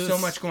mean, they have so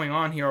much going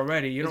on here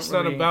already. It's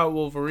not about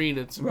Wolverine.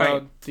 It's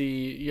about the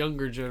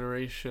younger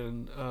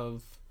generation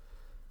of,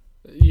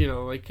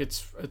 like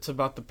it's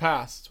about the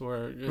past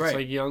where it's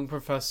like young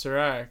Professor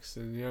X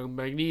and young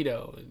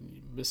Magneto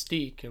and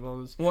Mystique and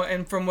all this. Well,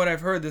 and from what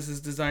I've heard, this is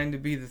designed to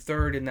be the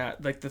third in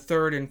that, like the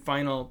third and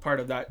final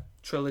part of that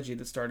trilogy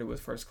that started with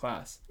First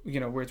Class,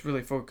 where it's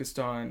really focused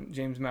on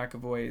James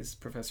McAvoy's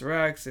Professor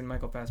X and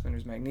Michael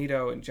Fassbender's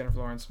Magneto and Jennifer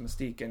Lawrence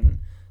Mystique and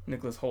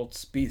Nicholas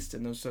Holt's Beast,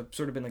 and those have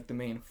sort of been like the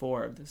main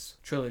four of this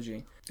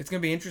trilogy. It's going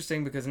to be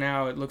interesting because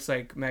now it looks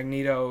like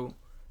Magneto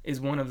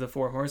is one of the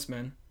Four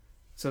Horsemen,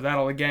 so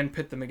that'll again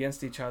pit them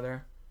against each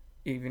other,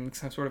 even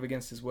sort of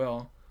against his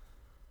will.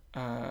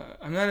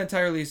 I'm not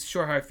entirely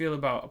sure how I feel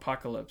about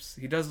Apocalypse.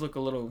 He does look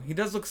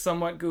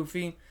somewhat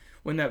goofy.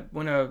 When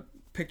a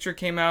picture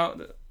came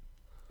out,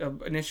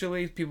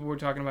 initially people were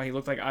talking about he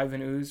looked like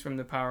Ivan Ooze from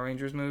the Power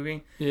Rangers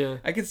movie. Yeah,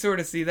 I could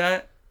sort of see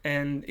that,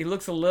 and he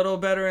looks a little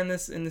better in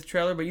this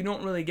trailer, but you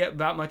don't really get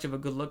that much of a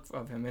good look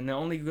of him. And the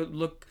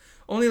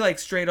only like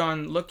straight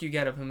on look you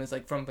get of him is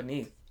like from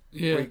beneath,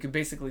 where you could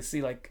basically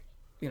see like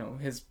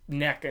his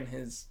neck and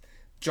his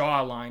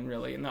jawline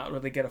really, and not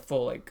really get a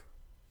full like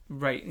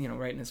right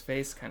in his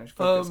face kind of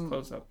focus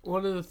close up.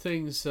 One of the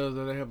things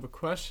that I have a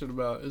question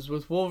about is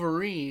with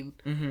Wolverine,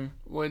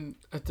 when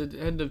at the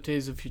end of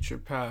Days of Future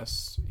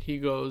Past, he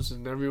goes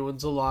and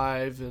everyone's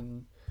alive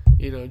and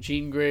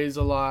Jean Grey's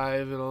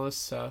alive and all this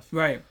stuff.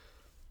 Right.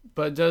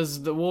 But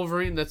does the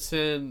Wolverine that's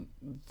in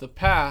the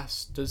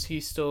past,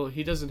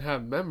 he doesn't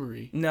have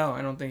memory? No,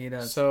 I don't think he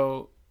does.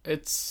 So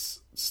it's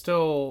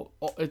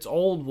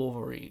old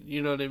Wolverine,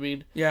 you know what I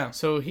mean? Yeah.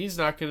 So he's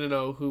not going to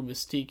know who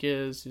Mystique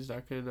is. He's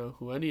not going to know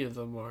who any of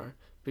them are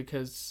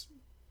because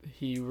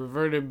he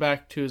reverted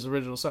back to his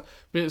original self.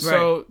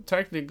 So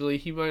technically,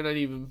 he might not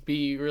even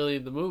be really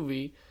in the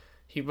movie.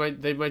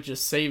 They might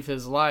just save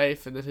his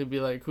life, and then he'll be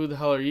like, "Who the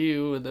hell are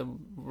you?" and then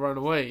run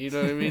away. You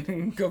know what I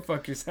mean? Go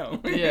fuck yourself.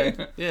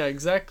 yeah,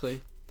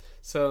 exactly.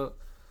 So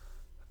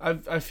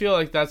I feel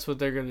like that's what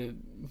they're gonna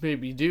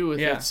maybe do with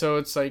it. So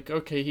it's like,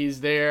 okay,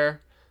 he's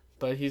there,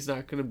 but he's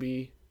not gonna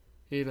be,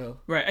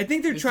 Right. I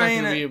think they're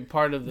trying to be a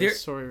part of this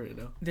story right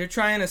now. They're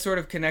trying to sort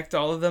of connect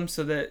all of them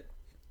so that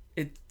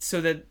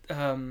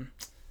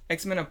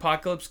X-Men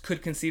Apocalypse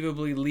could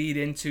conceivably lead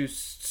into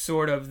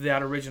sort of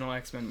that original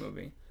X-Men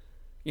movie.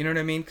 You know what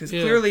I mean? Because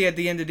clearly at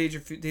the end of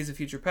Days of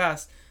Future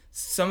Past,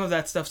 some of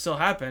that stuff still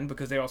happened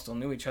because they all still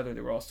knew each other.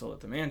 They were all still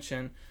at the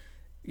mansion.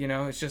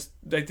 It's just,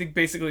 I think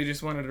basically they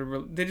just wanted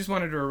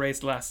to erase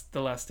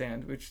the Last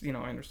Stand, which I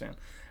understand.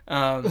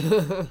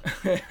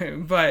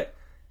 But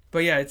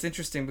yeah, it's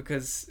interesting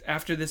because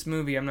after this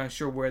movie, I'm not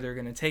sure where they're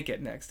going to take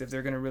it next. If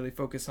they're going to really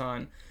focus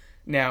on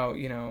now,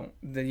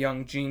 the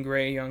young Jean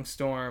Grey, young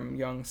Storm,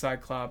 young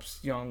Cyclops,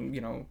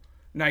 young,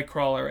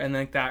 Nightcrawler, and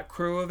like that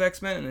crew of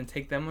X-Men, and then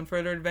take them on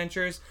further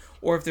adventures,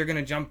 or if they're going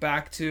to jump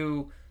back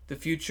to the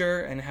future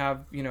and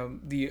have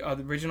the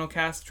original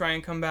cast try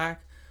and come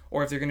back,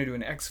 or if they're going to do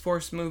an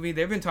X-Force movie.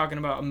 They've been talking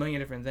about a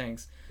million different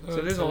things,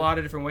 so there's a lot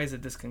of different ways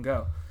that this can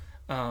go.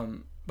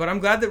 But I'm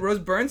glad that Rose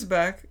Byrne's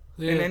back.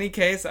 In any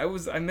case,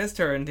 I missed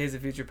her in Days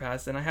of Future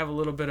Past, and I have a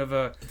little bit of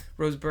a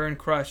Rose Byrne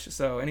crush.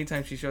 So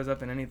anytime she shows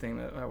up in anything,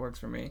 that works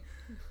for me.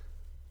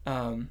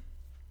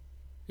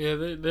 Yeah,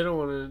 they don't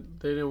want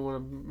to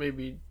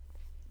maybe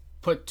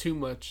put too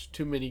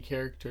many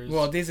characters.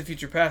 Well, Days of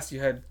Future Past, you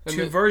had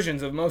two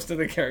versions of most of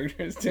the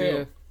characters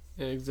too.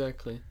 Yeah,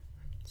 exactly.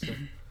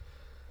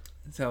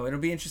 So it'll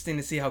be interesting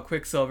to see how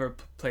Quicksilver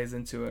plays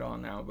into it all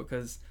now,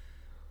 because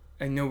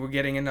I know we're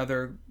getting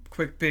another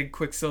big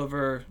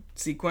Quicksilver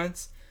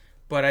sequence,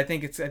 but I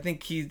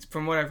think he's,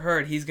 from what I've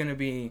heard, he's going to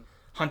be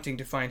hunting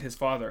to find his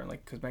father,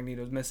 like, because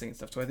Magneto's missing and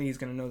stuff. So I think he's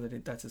going to know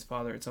that that's his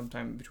father at some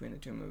time between the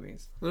two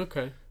movies.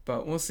 Okay.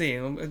 But we'll see.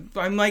 I'm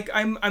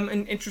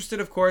interested,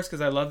 of course,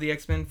 because I love the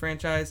X-Men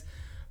franchise,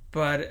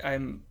 but I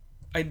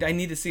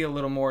need to see a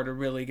little more to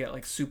really get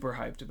like super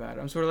hyped about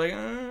it. I'm sort of like,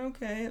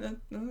 okay,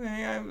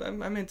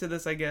 I'm into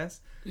this, I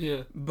guess.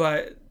 Yeah.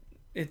 But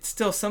it's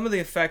still, some of the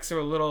effects are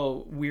a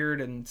little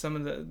weird, and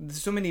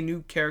there's so many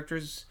new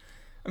characters.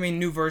 I mean,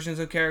 new versions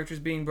of characters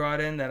being brought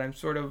in that I'm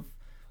sort of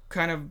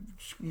kind of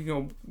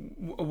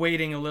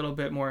awaiting a little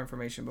bit more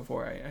information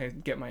before I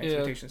get my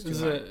expectations too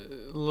high.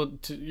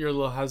 You're a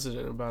little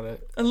hesitant about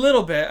it. A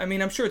little bit. I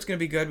mean, I'm sure it's going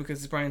to be good because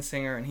it's Bryan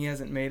Singer and he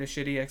hasn't made a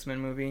shitty X-Men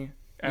movie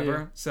ever.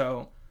 Yeah.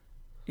 So,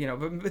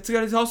 but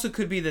it also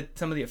could be that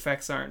some of the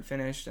effects aren't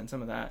finished and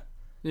some of that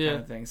kind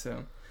of thing.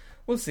 So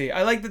We'll see.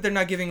 I like that they're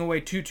not giving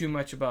away too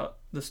much about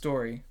the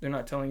story. They're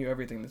not telling you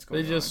everything that's going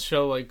on. They just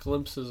show like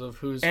glimpses of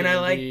who's going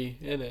to be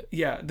in it.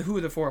 Yeah, who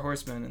are the four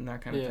horsemen and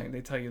that kind of thing.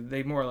 They tell you.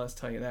 They more or less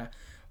tell you that.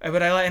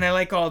 But I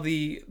like all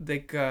the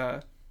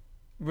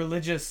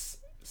religious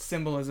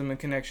symbolism and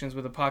connections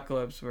with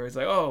Apocalypse, where it's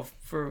like, oh,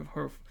 for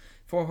her.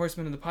 Four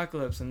Horsemen of the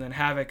Apocalypse, and then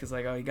Havoc is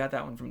like, oh, he got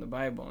that one from the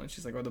Bible, and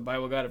she's like, oh, the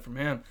Bible got it from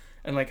him,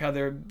 and like how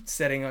they're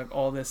setting up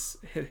all this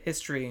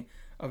history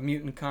of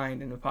mutant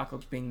kind and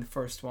Apocalypse being the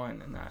first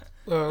one, and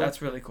that's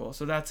really cool.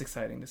 So that's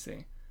exciting to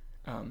see.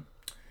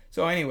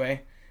 So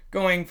anyway,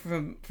 going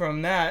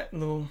from that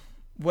little,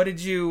 what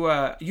did you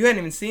hadn't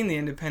even seen the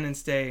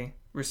Independence Day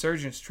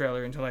Resurgence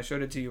trailer until I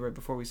showed it to you right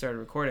before we started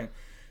recording.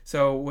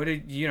 So what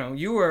did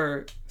you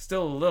were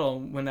still a little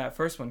when that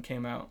first one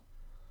came out.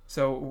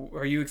 So,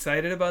 are you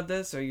excited about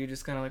this, or are you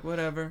just kind of like,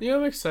 whatever? Yeah,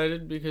 I'm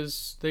excited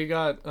because they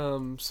got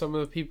some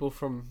of the people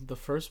from the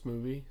first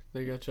movie.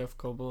 They got Jeff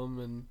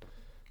Goldblum,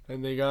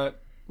 and they got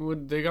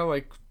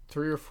like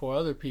 3 or 4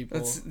 other people.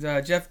 That's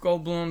Jeff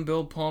Goldblum,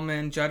 Bill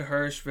Pullman, Judd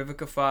Hirsch,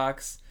 Vivica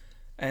Fox,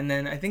 and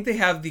then I think they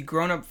have the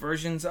grown-up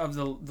versions of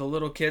the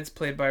little kids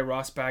played by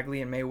Ross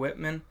Bagley and Mae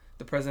Whitman,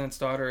 the president's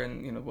daughter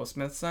and Will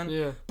Smith's son.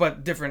 Yeah.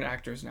 But different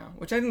actors now,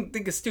 which I didn't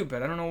think is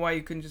stupid. I don't know why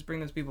you couldn't just bring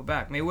those people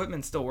back. Mae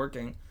Whitman's still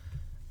working.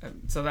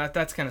 So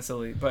that's kind of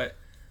silly, but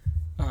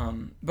I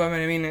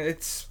mean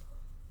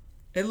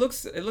it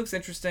looks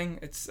interesting.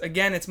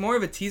 It's more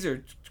of a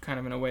teaser kind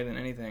of in a way than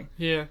anything.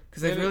 Yeah,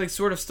 because I really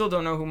sort of still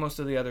don't know who most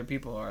of the other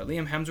people are.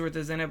 Liam Hemsworth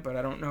is in it, but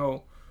I don't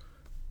know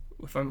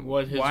if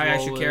why I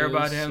should care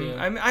about him.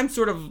 Yeah. I'm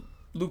sort of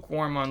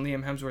lukewarm on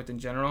Liam Hemsworth in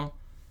general.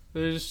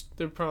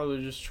 They're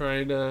probably just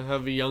trying to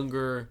have a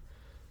younger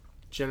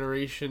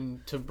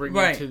generation to bring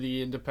into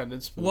the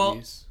Independence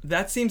movies. Well,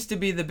 that seems to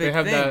be the big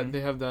thing.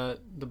 They have that.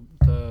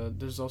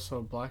 There's also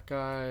a black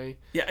guy.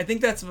 Yeah, I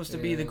think that's supposed to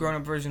be the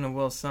grown-up version of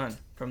Will's son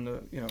from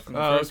the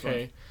first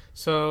one.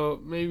 So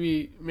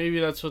maybe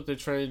that's what they're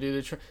trying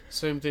to do.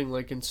 Same thing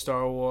like in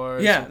Star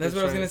Wars. Yeah, that's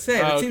what I was gonna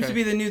say. It seems to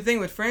be the new thing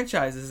with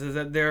franchises is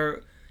that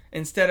they're,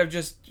 instead of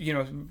just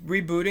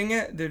rebooting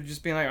it, they're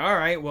just being like, all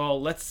right,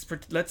 well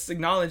let's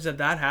acknowledge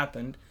that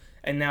happened.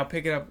 And now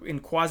pick it up in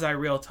quasi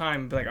real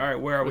time. Be like, all right,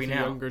 where are we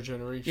now? Younger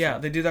generation. Yeah,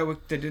 they're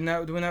doing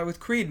that with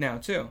Creed now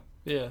too.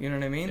 Yeah, you know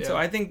what I mean. Yeah. So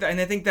I think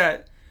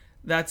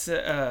that's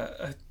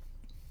a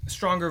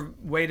stronger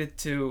way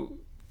to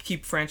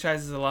keep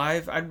franchises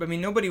alive. I mean,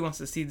 nobody wants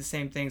to see the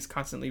same things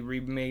constantly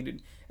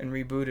remade and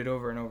rebooted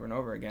over and over and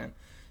over again.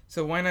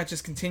 So why not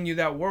just continue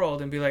that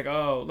world and be like,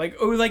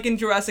 like in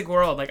Jurassic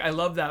World. Like I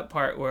love that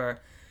part where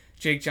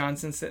Jake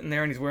Johnson's sitting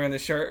there and he's wearing the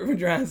shirt from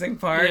Jurassic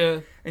Park. Yeah.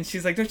 And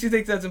she's like, don't you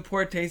think that's in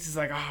poor taste? He's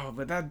like, oh,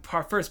 but that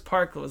first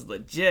park was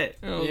legit.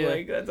 And I was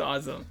like, that's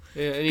awesome.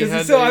 Yeah, because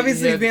it's so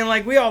obviously being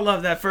like, we all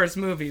love that first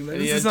movie, but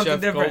this is something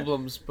different. Jeff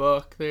Goldblum's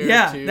book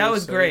there, too. That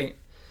was great.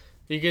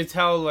 You could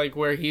tell like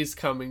where he's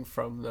coming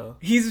from, though.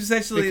 He's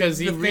essentially because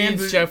he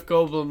reads Jeff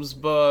Goldblum's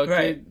book.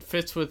 Right. It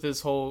fits with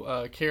his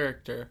whole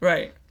character.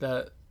 Right.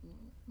 That,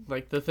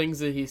 like, the things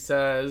that he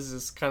says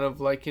is kind of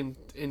like in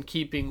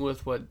keeping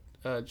with what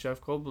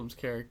Jeff Goldblum's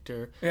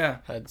character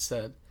had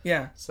said.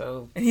 Yeah.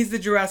 So, and he's the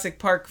Jurassic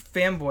Park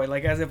fanboy,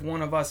 like as if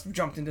one of us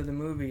jumped into the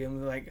movie and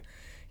was like,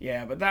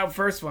 yeah, but that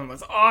first one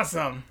was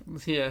awesome.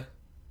 Yeah.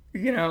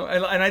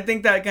 And I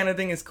think that kind of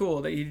thing is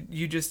cool, that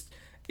you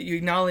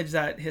acknowledge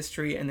that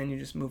history and then you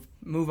just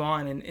move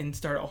on and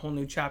start a whole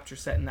new chapter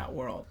set in that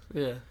world.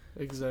 Yeah,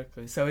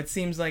 exactly. So it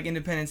seems like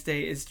Independence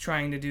Day is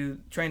trying to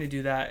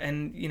do that,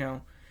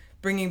 and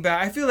bringing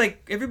back. I feel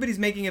like everybody's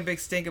making a big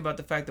stink about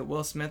the fact that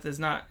Will Smith is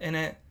not in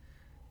it.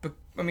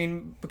 I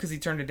mean, because he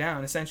turned it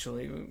down,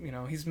 essentially.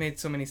 He's made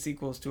so many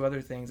sequels to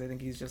other things. I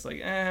think he's just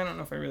like, I don't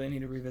know if I really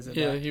need to revisit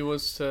that. Yeah, he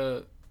wants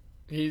to...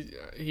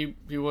 He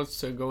wants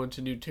to go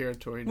into new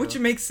territory now. Which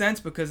makes sense,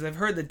 because I've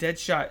heard his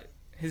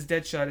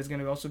Deadshot is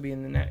going to also be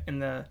in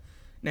the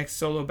next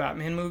solo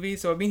Batman movie.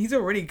 So, I mean, he's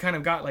already kind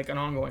of got, like, an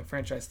ongoing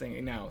franchise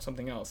thing now,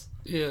 something else.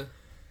 Yeah.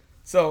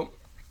 So,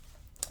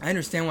 I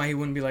understand why he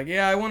wouldn't be like,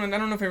 I don't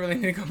know if I really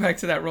need to go back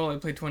to that role I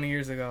played 20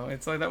 years ago.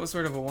 It's like, that was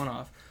sort of a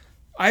one-off.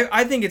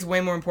 I think it's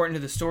way more important to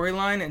the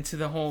storyline and to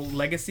the whole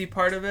legacy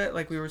part of it,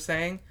 like we were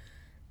saying,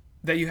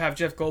 that you have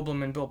Jeff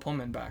Goldblum and Bill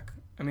Pullman back.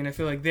 I mean, I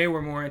feel like they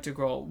were more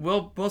integral.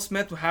 Will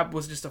Smith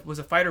was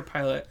a fighter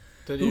pilot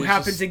who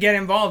happened to get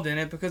involved in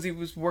it because he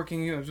was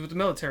working with the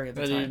military at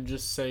the time. You'd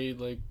just say,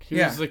 like, he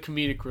was the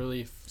comedic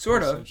relief.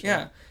 Sort of,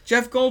 yeah.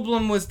 Jeff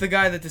Goldblum was the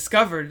guy that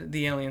discovered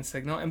the alien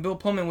signal, and Bill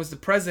Pullman was the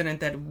president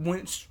that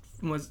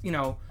was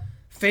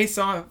face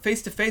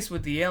to face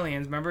with the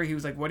aliens. Remember, he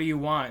was like, what do you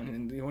want,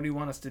 and what do you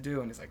want us to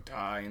do? And he's like,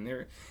 die.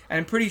 And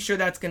I'm pretty sure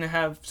that's going to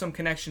have some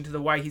connection to the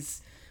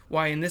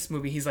why in this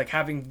movie he's like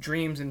having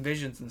dreams and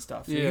visions and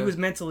stuff. So he was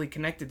mentally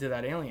connected to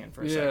that alien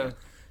for a second.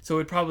 So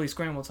it probably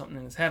scrambled something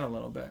in his head a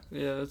little bit.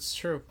 Yeah, that's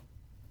true.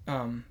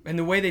 And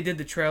the way they did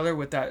the trailer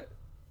with that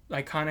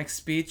iconic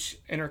speech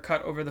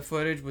intercut over the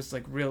footage was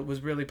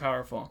really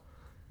powerful.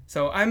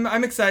 So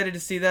I'm excited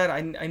to see that.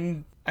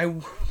 I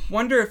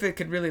wonder if it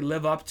could really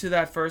live up to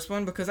that first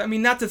one, because I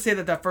mean, not to say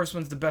that first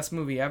one's the best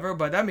movie ever,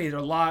 but that made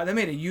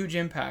a huge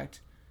impact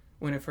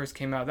when it first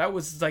came out. That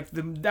was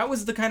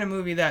the kind of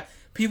movie that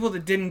people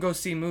that didn't go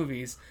see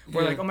movies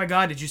were like, "Oh my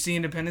God, did you see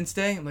Independence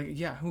Day?" I'm like,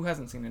 yeah, who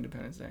hasn't seen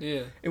Independence Day?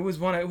 Yeah. It was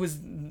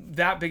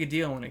that big a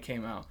deal when it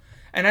came out.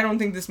 And I don't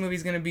think this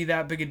movie's going to be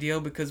that big a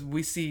deal, because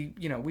we see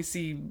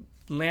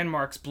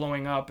landmarks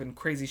blowing up and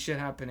crazy shit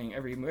happening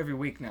every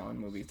week now in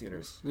movie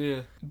theaters.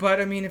 Yeah. But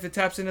I mean, if it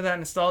taps into that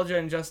nostalgia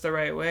in just the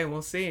right way,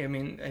 we'll see. I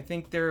mean, I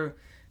think they're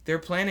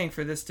planning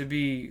for this to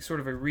be sort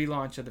of a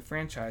relaunch of the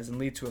franchise and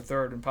lead to a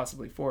third and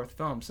possibly fourth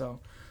film. So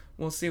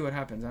we'll see what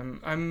happens.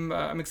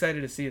 I'm excited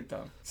to see it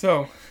though.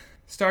 So,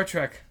 Star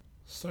Trek.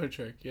 Star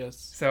Trek, yes.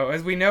 So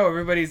as we know,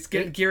 everybody's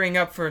gearing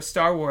up for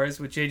Star Wars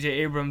with J.J.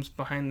 Abrams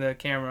behind the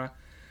camera.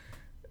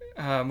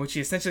 Which he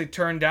essentially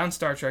turned down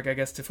Star Trek, I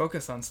guess, to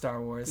focus on Star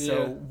Wars.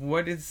 So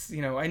what is,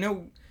 I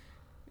know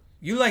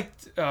you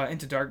liked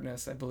Into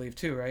Darkness, I believe,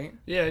 too, right?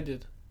 Yeah, I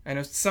did. I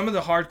know some of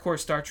the hardcore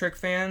Star Trek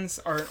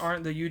fans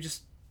aren't the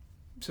hugest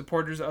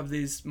supporters of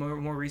these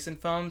more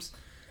recent films,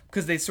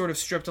 because they sort of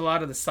stripped a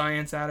lot of the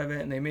science out of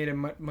it, and they made it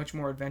much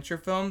more adventure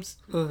films,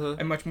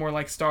 and much more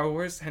like Star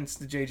Wars, hence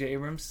the J.J.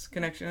 Abrams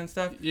connection and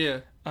stuff. Yeah.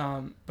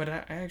 But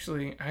I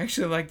actually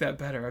like that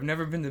better. I've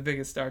never been the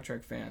biggest Star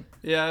Trek fan.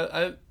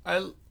 Yeah,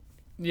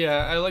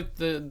 I like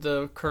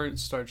the current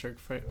Star Trek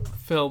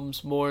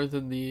films more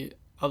than the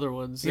other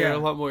ones. They're a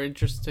lot more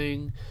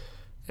interesting,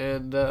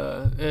 and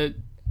the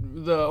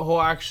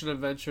whole action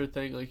adventure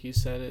thing, like you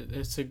said,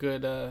 it's a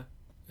good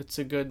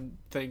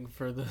thing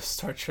for the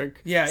Star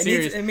Trek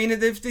series.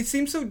 They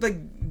seem so like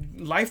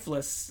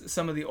lifeless.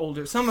 Some of the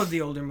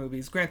older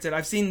movies. Granted,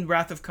 I've seen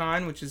Wrath of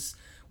Khan, which is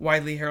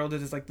widely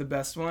heralded as like the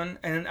best one,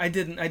 and I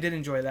did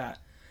enjoy that.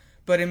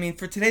 But I mean,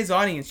 for today's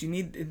audience,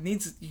 you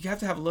have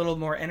to have a little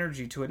more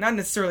energy to it. Not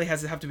necessarily has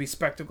to have to be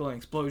spectacle and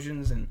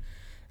explosions and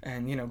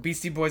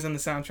Beastie Boys on the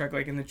soundtrack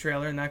like in the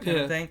trailer and that kind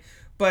of thing.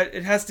 But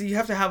you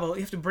have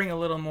to bring a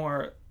little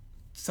more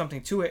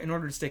something to it in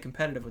order to stay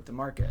competitive with the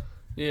market.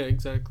 Yeah,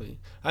 exactly.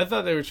 I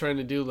thought they were trying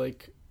to do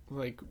like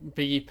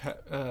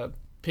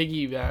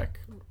piggyback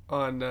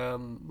on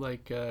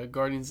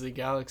Guardians of the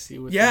Galaxy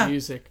with the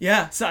music.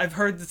 Yeah, so I've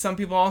heard that some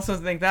people also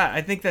think that.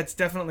 I think that's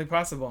definitely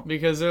possible.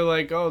 Because they're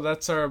like, oh,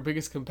 that's our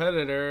biggest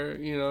competitor,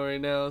 right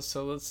now,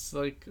 so let's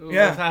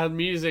let's have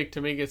music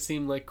to make it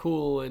seem like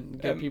cool and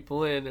get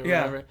people in or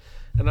whatever.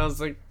 And I was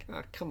like,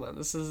 oh, come on,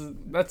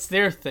 that's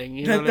their thing.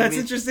 You know what I mean? That's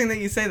interesting that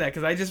you say that,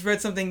 because I just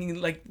read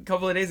something like a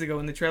couple of days ago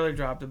when the trailer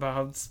dropped about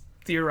how it's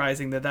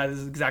theorizing that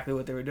is exactly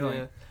what they were doing.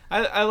 Yeah.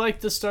 I like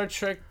the Star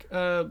Trek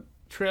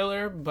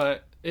trailer,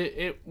 but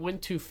it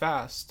went too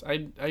fast.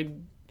 I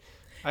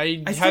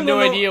had no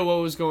idea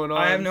what was going on.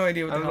 I have no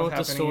idea what the hell's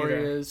happening. I don't know what the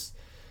story is.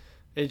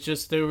 It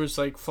just, there was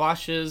like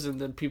flashes, and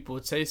then people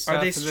would say stuff.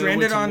 Are they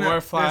stranded on more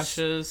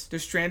flashes? They're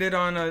stranded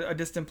on a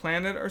distant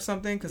planet or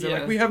something, because they're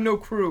like, we have no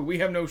crew, we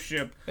have no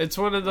ship. It's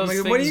one of those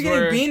things. What are you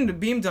getting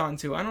beamed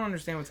onto? I don't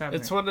understand what's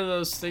happening. It's one of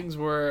those things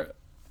where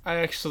I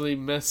actually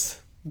miss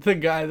the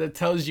guy that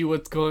tells you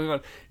what's going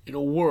on in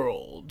a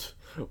world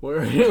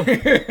where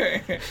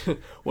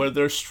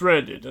they're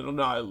stranded on an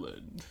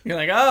island. You're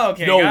like, oh,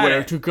 okay,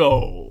 nowhere to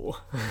go.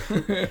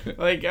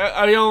 Like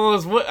I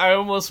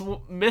almost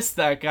missed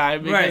that guy,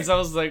 because I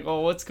was like,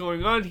 oh, what's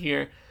going on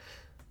here?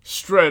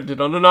 Stranded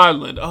on an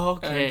island. Oh,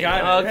 okay,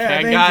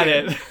 I got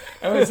it.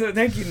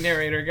 Thank you,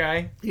 narrator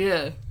guy.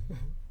 Yeah.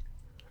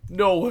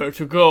 Nowhere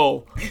to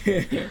go.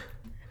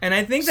 And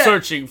I think that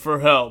searching for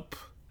help,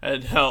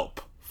 and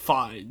help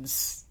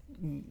finds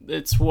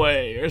its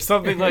way, or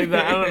something like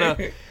that. I don't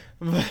know.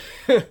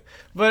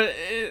 But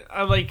it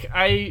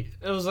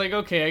was like,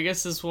 okay, I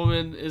guess this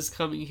woman is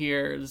coming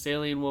here. This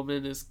alien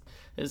woman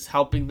is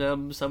helping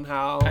them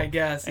somehow, I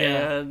guess,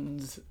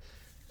 and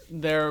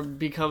they're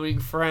becoming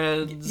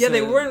friends. Yeah,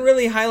 they weren't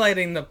really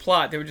highlighting the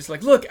plot. They were just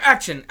like, look,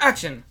 action,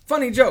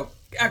 funny joke,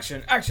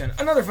 action,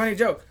 another funny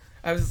joke.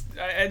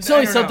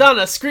 Zoe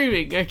Saldana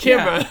screaming at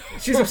camera. Yeah,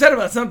 she's upset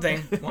about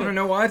something. Want to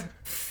know what?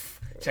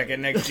 Check it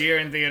next year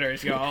in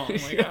theaters, y'all. I'm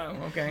like, oh,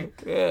 okay.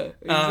 Yeah,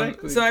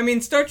 exactly. So, I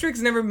mean, Star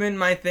Trek's never been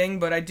my thing,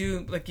 but I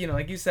do, like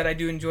you said, I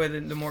do enjoy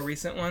the more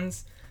recent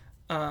ones.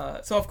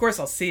 So, of course,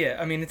 I'll see it.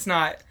 I mean, it's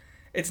not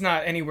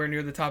anywhere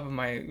near the top of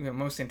my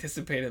most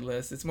anticipated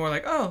list. It's more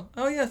like, oh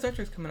yeah, Star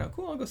Trek's coming out.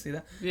 Cool, I'll go see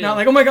that. Yeah. Not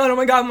like, oh my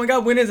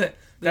god, when is it?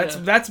 That's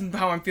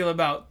how I've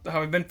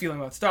been feeling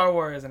about Star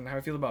Wars, and how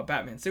I feel about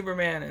Batman,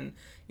 Superman,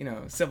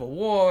 and Civil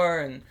War,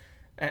 and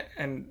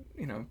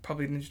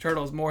probably Ninja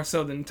Turtles more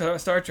so than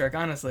Star Trek,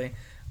 honestly.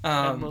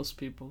 And most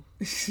people.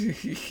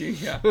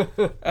 Yeah.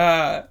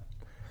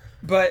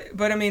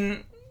 But I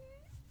mean,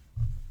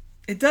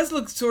 it does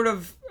look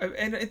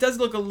it does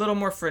look a little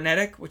more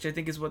frenetic, which I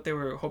think is what they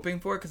were hoping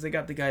for, because they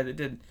got the guy that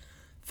did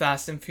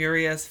Fast and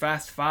Furious,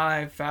 Fast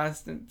 5,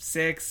 Fast and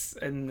 6,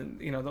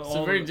 and it's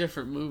a very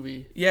different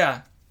movie.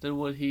 Yeah. Than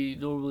what he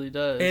normally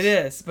does. It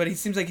is, but he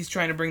seems like he's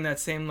trying to bring that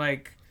same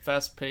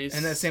fast pace,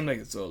 and that same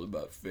it's all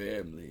about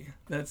family,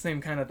 that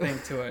same kind of thing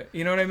to it.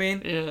 You know what I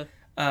mean? Yeah.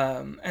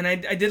 And I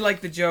did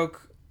like the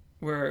joke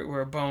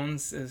where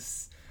Bones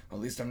is, well,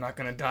 at least I'm not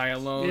gonna die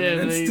alone. Yeah,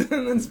 and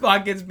then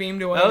Spock gets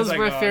beamed away. That was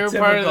my favorite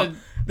part of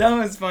that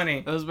was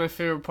funny. That was my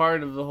favorite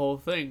part of the whole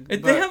thing.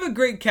 They have a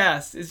great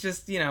cast. It's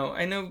just,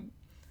 I know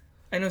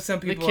some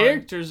people. The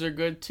characters are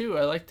good too.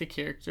 I like the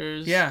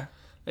characters. Yeah.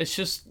 It's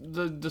just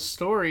the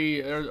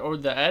story or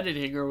the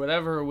editing or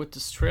whatever with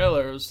this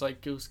trailer. It was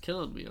like, it was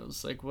killing me. I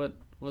was like,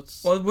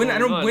 what's when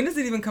on? When does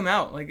it even come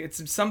out? Like,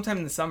 it's sometime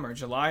in the summer,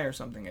 July or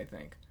something, I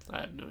think.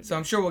 I have no idea. So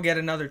I'm sure we'll get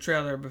another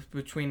trailer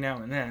between now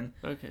and then.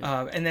 Okay.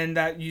 And then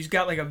that you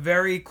got like a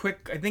very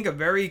quick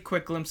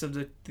glimpse of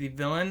the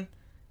villain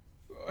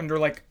under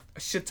like a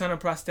shit ton of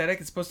prosthetic.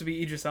 It's supposed to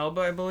be Idris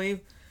Elba, I believe.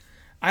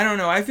 I don't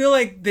know. I feel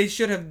like they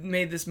should have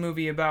made this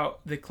movie about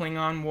the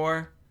Klingon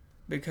War,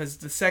 because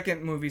the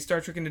second movie, Star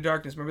Trek Into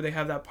Darkness, remember they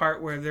have that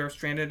part where they're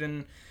stranded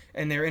and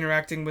they're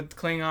interacting with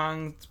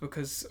Klingons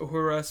because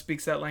Uhura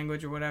speaks that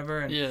language or whatever,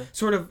 and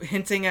sort of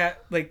hinting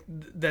at like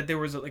that there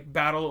was a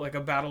battle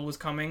was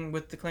coming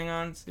with the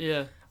Klingons.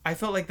 Yeah. I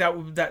felt like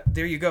that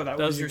there you go. That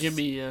was your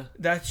gimme. Yeah.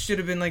 That should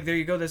have been like, there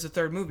you go. There's a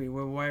third movie.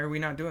 Well, why are we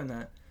not doing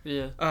that?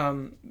 Yeah.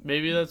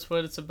 Maybe that's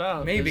what it's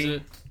about.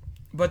 Maybe.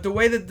 But the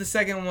way that the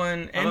second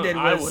one ended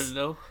I wouldn't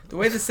know. The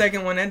way the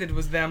second one ended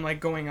was them like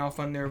going off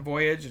on their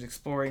voyage and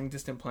exploring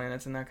distant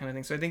planets and that kind of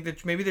thing. So I think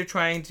that maybe they're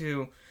trying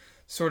to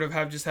sort of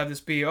have this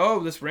be,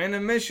 this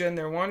random mission,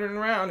 they're wandering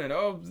around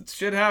and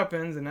shit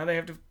happens and now they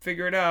have to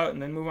figure it out and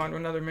then move on to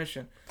another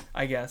mission,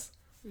 I guess.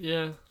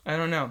 Yeah. I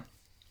don't know.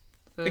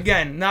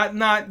 Again,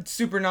 not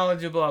super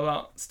knowledgeable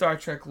about Star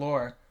Trek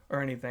lore or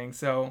anything,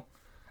 so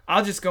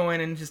I'll just go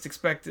in and just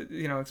expect it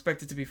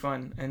to be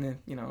fun, and then,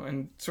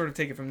 and sort of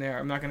take it from there.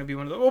 I'm not going to be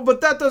one of the,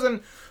 but that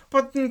doesn't,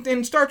 but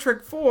in Star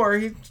Trek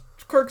 4,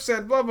 Kirk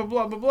said blah blah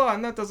blah blah blah,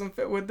 and that doesn't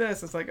fit with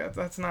this. It's like,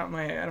 that's not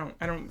my, I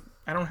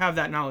don't have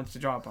that knowledge to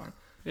draw upon.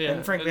 Yeah,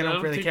 and frankly, I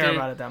don't really care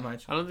about it that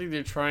much. I don't think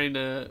they're trying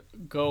to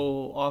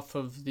go off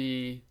of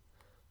the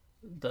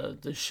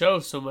show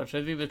so much.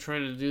 I think they're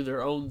trying to do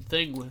their own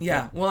thing with it.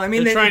 Yeah, well, I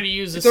mean, they're trying to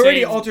use it's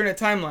already alternate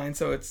timeline,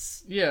 so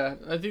it's... Yeah,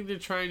 I think they're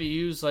trying to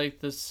use, like,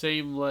 the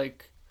same,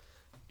 like,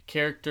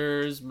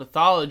 characters,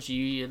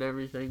 mythology, and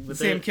everything. The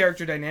same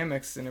character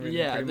dynamics and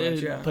everything,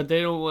 pretty much. But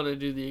they don't want to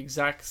do the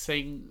exact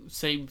same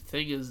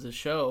thing as the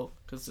show,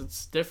 because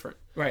it's different.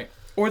 Right.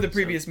 Or the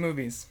previous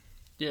movies.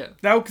 Yeah.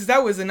 Because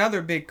that was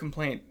another big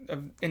complaint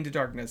of Into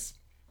Darkness.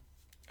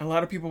 A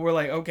lot of people were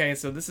like, okay,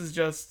 so this is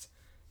just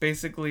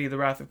basically The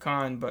Wrath of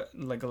Khan, but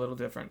like a little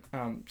different.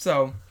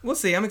 So we'll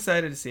see. I'm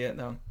excited to see it,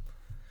 though.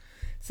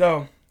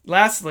 So,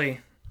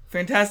 lastly,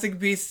 Fantastic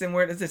Beasts and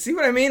Where Does It? See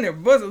what I mean?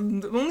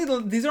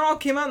 These all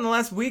came out in the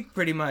last week,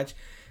 pretty much.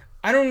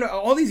 I don't know.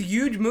 All these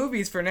huge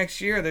movies for next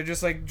year, they're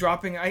just like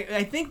dropping.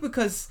 I think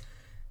because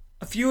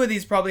a few of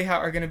these probably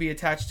are going to be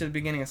attached to the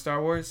beginning of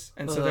Star Wars,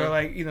 and so they're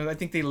like, I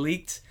think they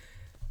leaked.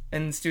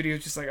 And the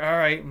studio's just like, all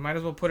right, might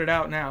as well put it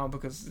out now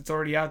because it's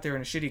already out there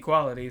in a shitty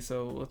quality,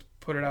 so let's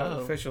put it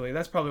out officially.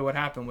 That's probably what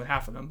happened with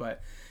half of them.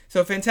 But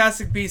so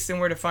Fantastic Beasts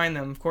and Where to Find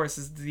Them, of course,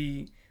 is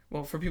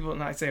for people,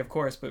 not I say of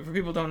course, but for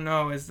people who don't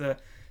know, is the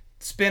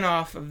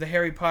spin-off of the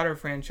Harry Potter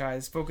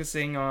franchise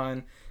focusing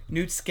on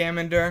Newt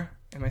Scamander.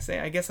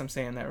 I guess I'm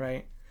saying that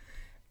right.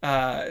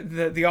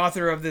 The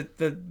author of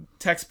the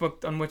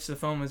textbook on which the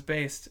film was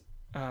based.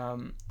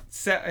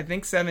 I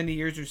think 70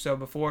 years or so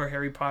before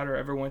Harry Potter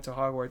ever went to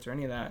Hogwarts or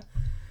any of that.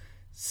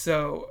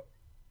 So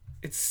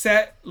it's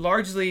set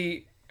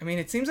largely,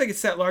 it seems like it's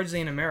set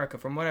largely in America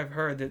from what I've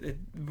heard, that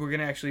we're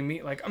going to actually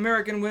meet like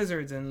American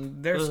wizards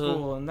and their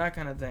school and that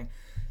kind of thing.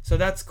 So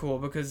that's cool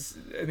because,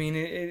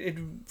 it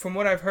from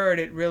what I've heard,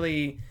 it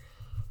really,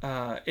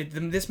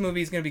 this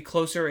movie is going to be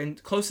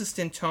closest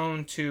in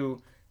tone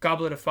to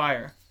Goblet of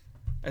Fire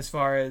as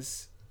far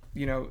as,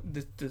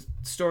 the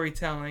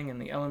storytelling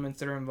and the elements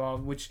that are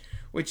involved, which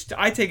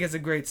I take as a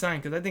great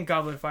sign because I think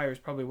Goblet of Fire is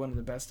probably one of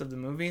the best of the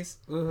movies.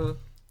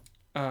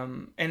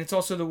 And it's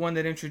also the one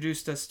that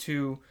introduced us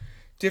to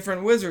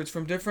different wizards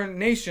from different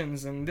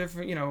nations and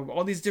different,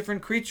 all these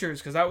different creatures,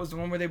 because that was the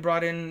one where they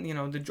brought in,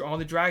 all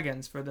the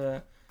dragons for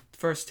the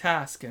first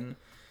task, and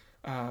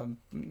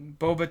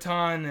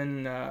Bo-Katan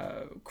and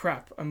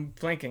I'm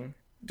blanking,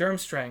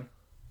 Durmstrang.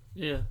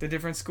 Yeah. The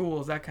different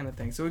schools, that kind of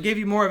thing. So it gave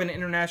you more of an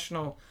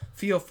international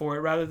feel for it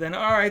rather than,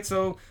 all right,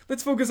 so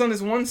let's focus on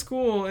this one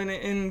school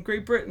in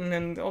Great Britain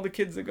and all the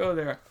kids that go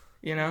there,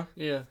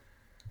 Yeah.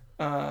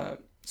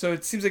 So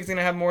it seems like it's going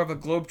to have more of a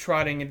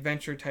globe-trotting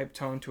adventure type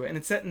tone to it. And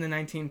it's set in the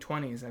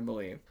 1920s, I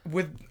believe,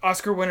 with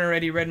Oscar winner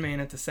Eddie Redmayne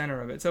at the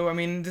center of it. So,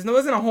 there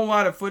wasn't a whole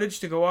lot of footage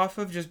to go off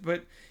of,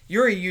 but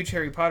you're a huge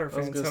Harry Potter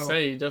fan. I was going to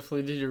say, you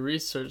definitely did your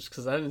research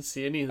because I didn't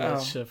see any of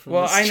that shit from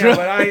well, this I know,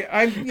 but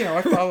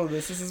I follow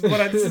this. This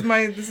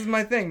is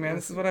my thing, man.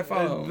 This is what I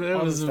follow.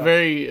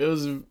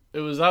 It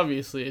was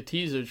obviously a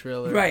teaser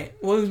trailer. Right.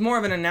 Well, it was more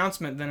of an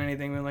announcement than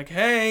anything. We're like,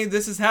 hey,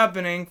 this is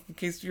happening, in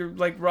case you're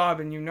like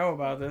Rob and you know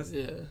about this.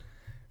 Yeah.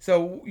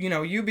 So,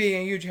 you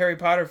being a huge Harry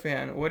Potter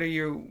fan, what are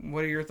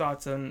your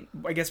thoughts on,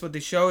 I guess, what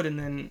they showed, and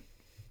then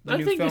the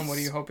new film? What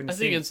are you hoping to see? I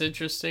think it's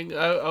interesting.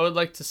 I would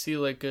like to see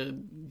like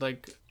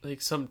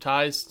some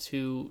ties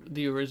to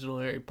the original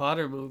Harry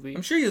Potter movie.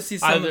 I'm sure you'll see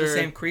some of the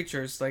same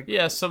creatures, some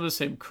of the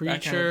same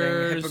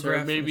creatures, kind of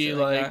or maybe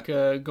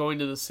going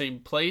to the same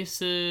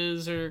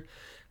places, or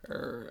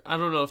I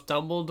don't know if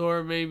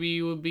Dumbledore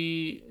maybe would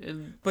be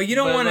in. But you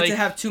don't want it to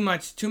have too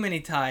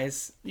many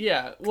ties.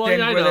 Yeah, well, I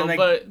know,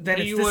 but then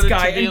it's this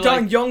guy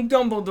and young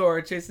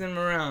Dumbledore chasing him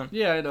around.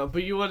 Yeah, I know,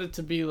 but you want it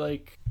to be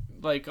like,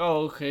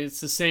 oh, okay, it's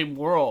the same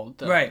world,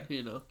 then, right?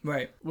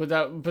 Right.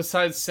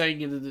 Besides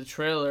saying it in the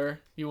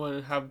trailer, you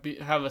want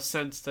to have a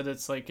sense that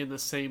it's like in the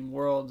same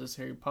world as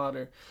Harry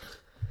Potter.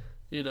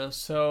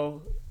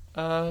 So,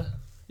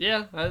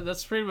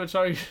 that's pretty much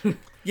all.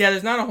 Yeah,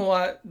 there's not a whole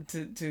lot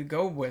to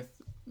go with.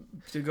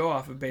 To go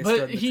off of based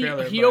on the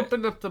trailer. He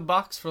opened up the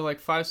box for like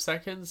 5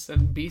 seconds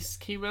and Beast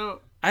came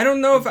out. I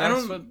don't know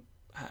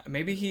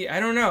maybe I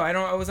don't know.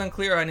 I was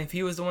unclear on if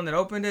he was the one that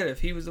opened it, if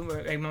he was the one.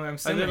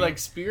 Are they like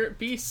spirit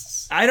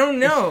beasts? I don't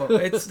know.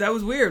 That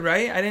was weird,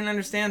 right? I didn't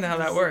understand how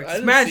that works.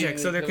 It's magic,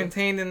 so they're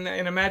contained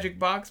in a magic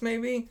box,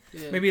 maybe?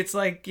 Yeah. Maybe it's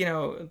like,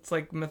 it's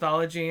like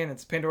mythology and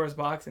it's Pandora's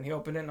box and he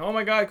opened it and oh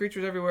my god,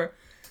 creatures everywhere.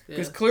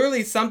 Because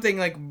clearly something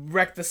like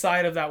wrecked the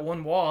side of that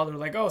one wall. They're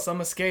like, oh,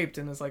 some escaped,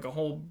 and there's like a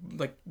whole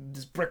like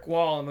this brick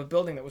wall in the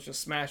building that was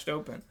just smashed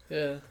open.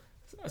 Yeah.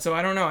 So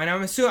I don't know, and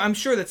I'm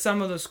sure that some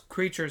of those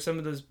creatures, some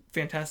of those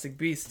fantastic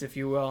beasts, if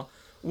you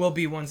will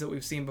be ones that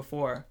we've seen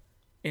before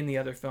in the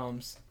other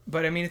films.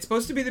 But I mean, it's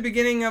supposed to be the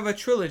beginning of a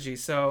trilogy,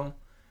 so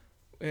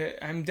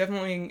I'm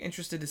definitely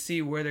interested to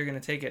see where they're going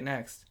to take it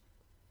next.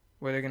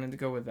 Where they're going to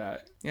go with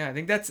that. Yeah, I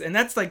think that's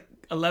like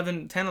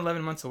 11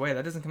 months away.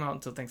 That doesn't come out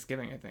until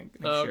Thanksgiving, I think,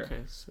 next year.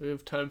 Okay, so we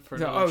have time for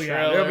trailer.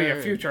 There'll be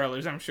a few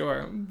trailers, I'm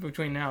sure,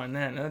 between now and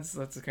then. That's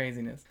the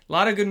craziness. A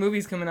lot of good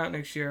movies coming out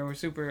next year. We're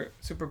super,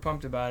 super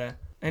pumped about it.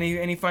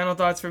 Any final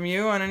thoughts from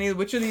you on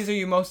which of these are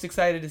you most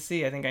excited to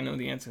see? I think I know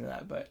the answer to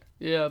that, but...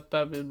 Yeah,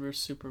 Batman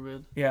vs.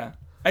 Superman. Yeah.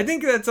 I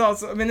think that's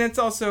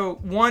also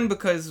one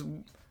because,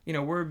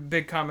 we're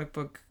big comic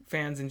book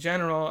fans in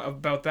general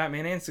about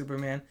Batman and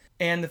Superman.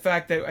 And the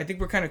fact that I think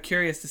we're kind of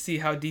curious to see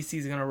how DC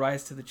is going to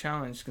rise to the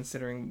challenge,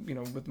 considering,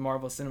 with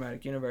Marvel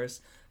Cinematic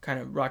Universe kind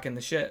of rocking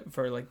the shit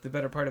for like the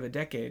better part of a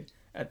decade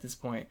at this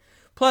point.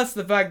 Plus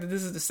the fact that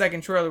this is the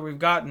second trailer we've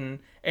gotten,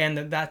 and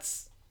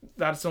that's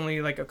only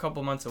like a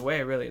couple months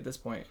away, really, at this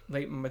point.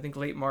 I think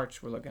late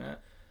March we're looking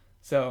at.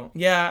 So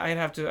yeah, I'd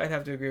have to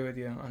agree with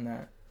you on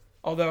that.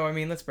 Although, I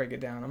mean, let's break it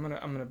down. I'm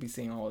gonna be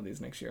seeing all of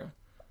these next year.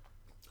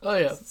 Oh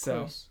yeah, of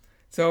course.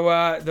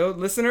 So, those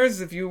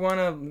listeners, if you want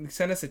to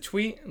send us a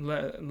tweet,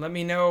 let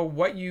me know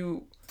what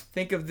you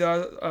think of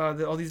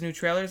all these new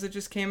trailers that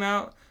just came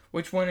out.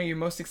 Which one are you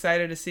most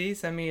excited to see?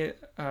 Send me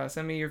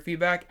your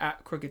feedback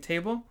at Crooked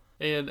Table.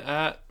 And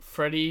at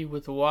Freddy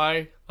with a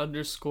Y _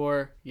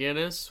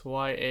 Yaniz,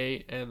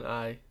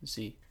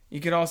 YANIZ. You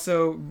can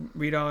also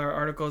read all our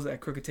articles at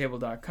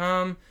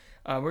crookedtable.com.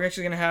 We're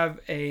actually going to have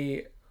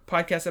a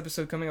podcast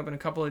episode coming up in a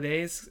couple of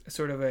days,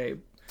 sort of a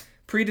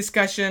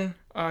pre-discussion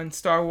on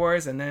Star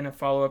Wars and then a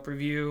follow-up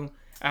review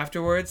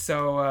afterwards.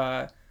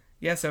 So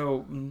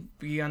so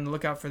be on the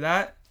lookout for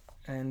that,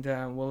 and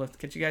we'll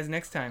catch you guys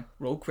next time.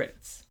 Roll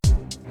credits.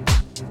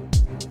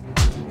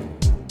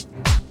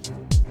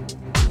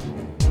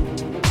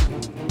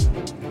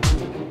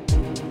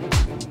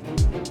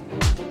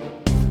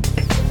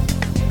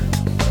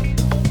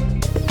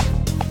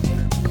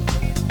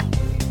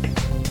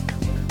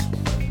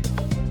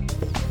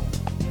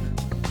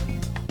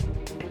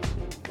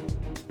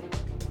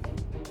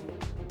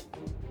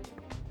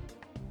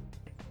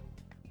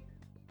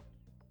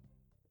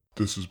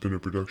 This has been a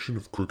production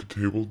of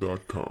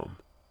CrookedTable.com.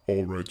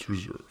 All rights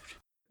reserved.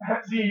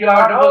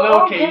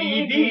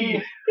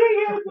 CROOKED.